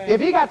 Right.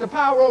 If he got the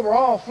power over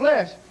all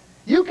flesh,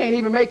 you can't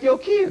even make your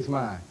kids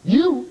mine.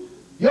 Your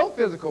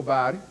physical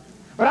body.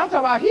 But I'm talking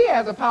about he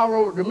has the power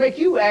over to make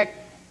you act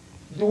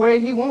the way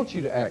he wants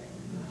you to act.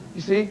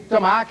 You see, talking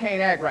about I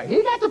can't act right.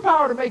 He got the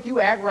power to make you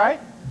act right,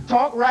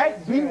 talk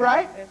right, be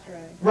right. That's right.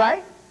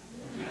 Right?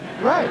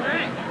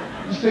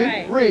 Right. You see?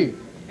 Right. Read.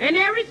 And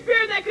every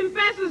spirit that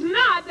confesses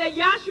not that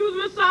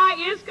Yahshua Messiah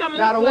is coming.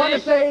 Now the one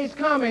that says he's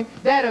coming,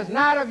 that is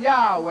not of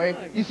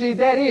Yahweh. You see,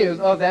 that is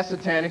of that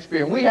satanic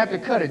spirit. We have to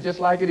cut it just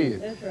like it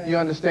is. That's right. You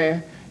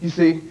understand? You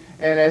see?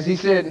 And as he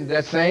said in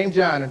that same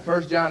John, in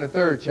 1 John, the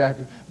 3rd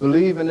chapter,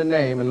 believe in the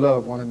name and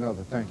love one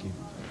another. Thank you.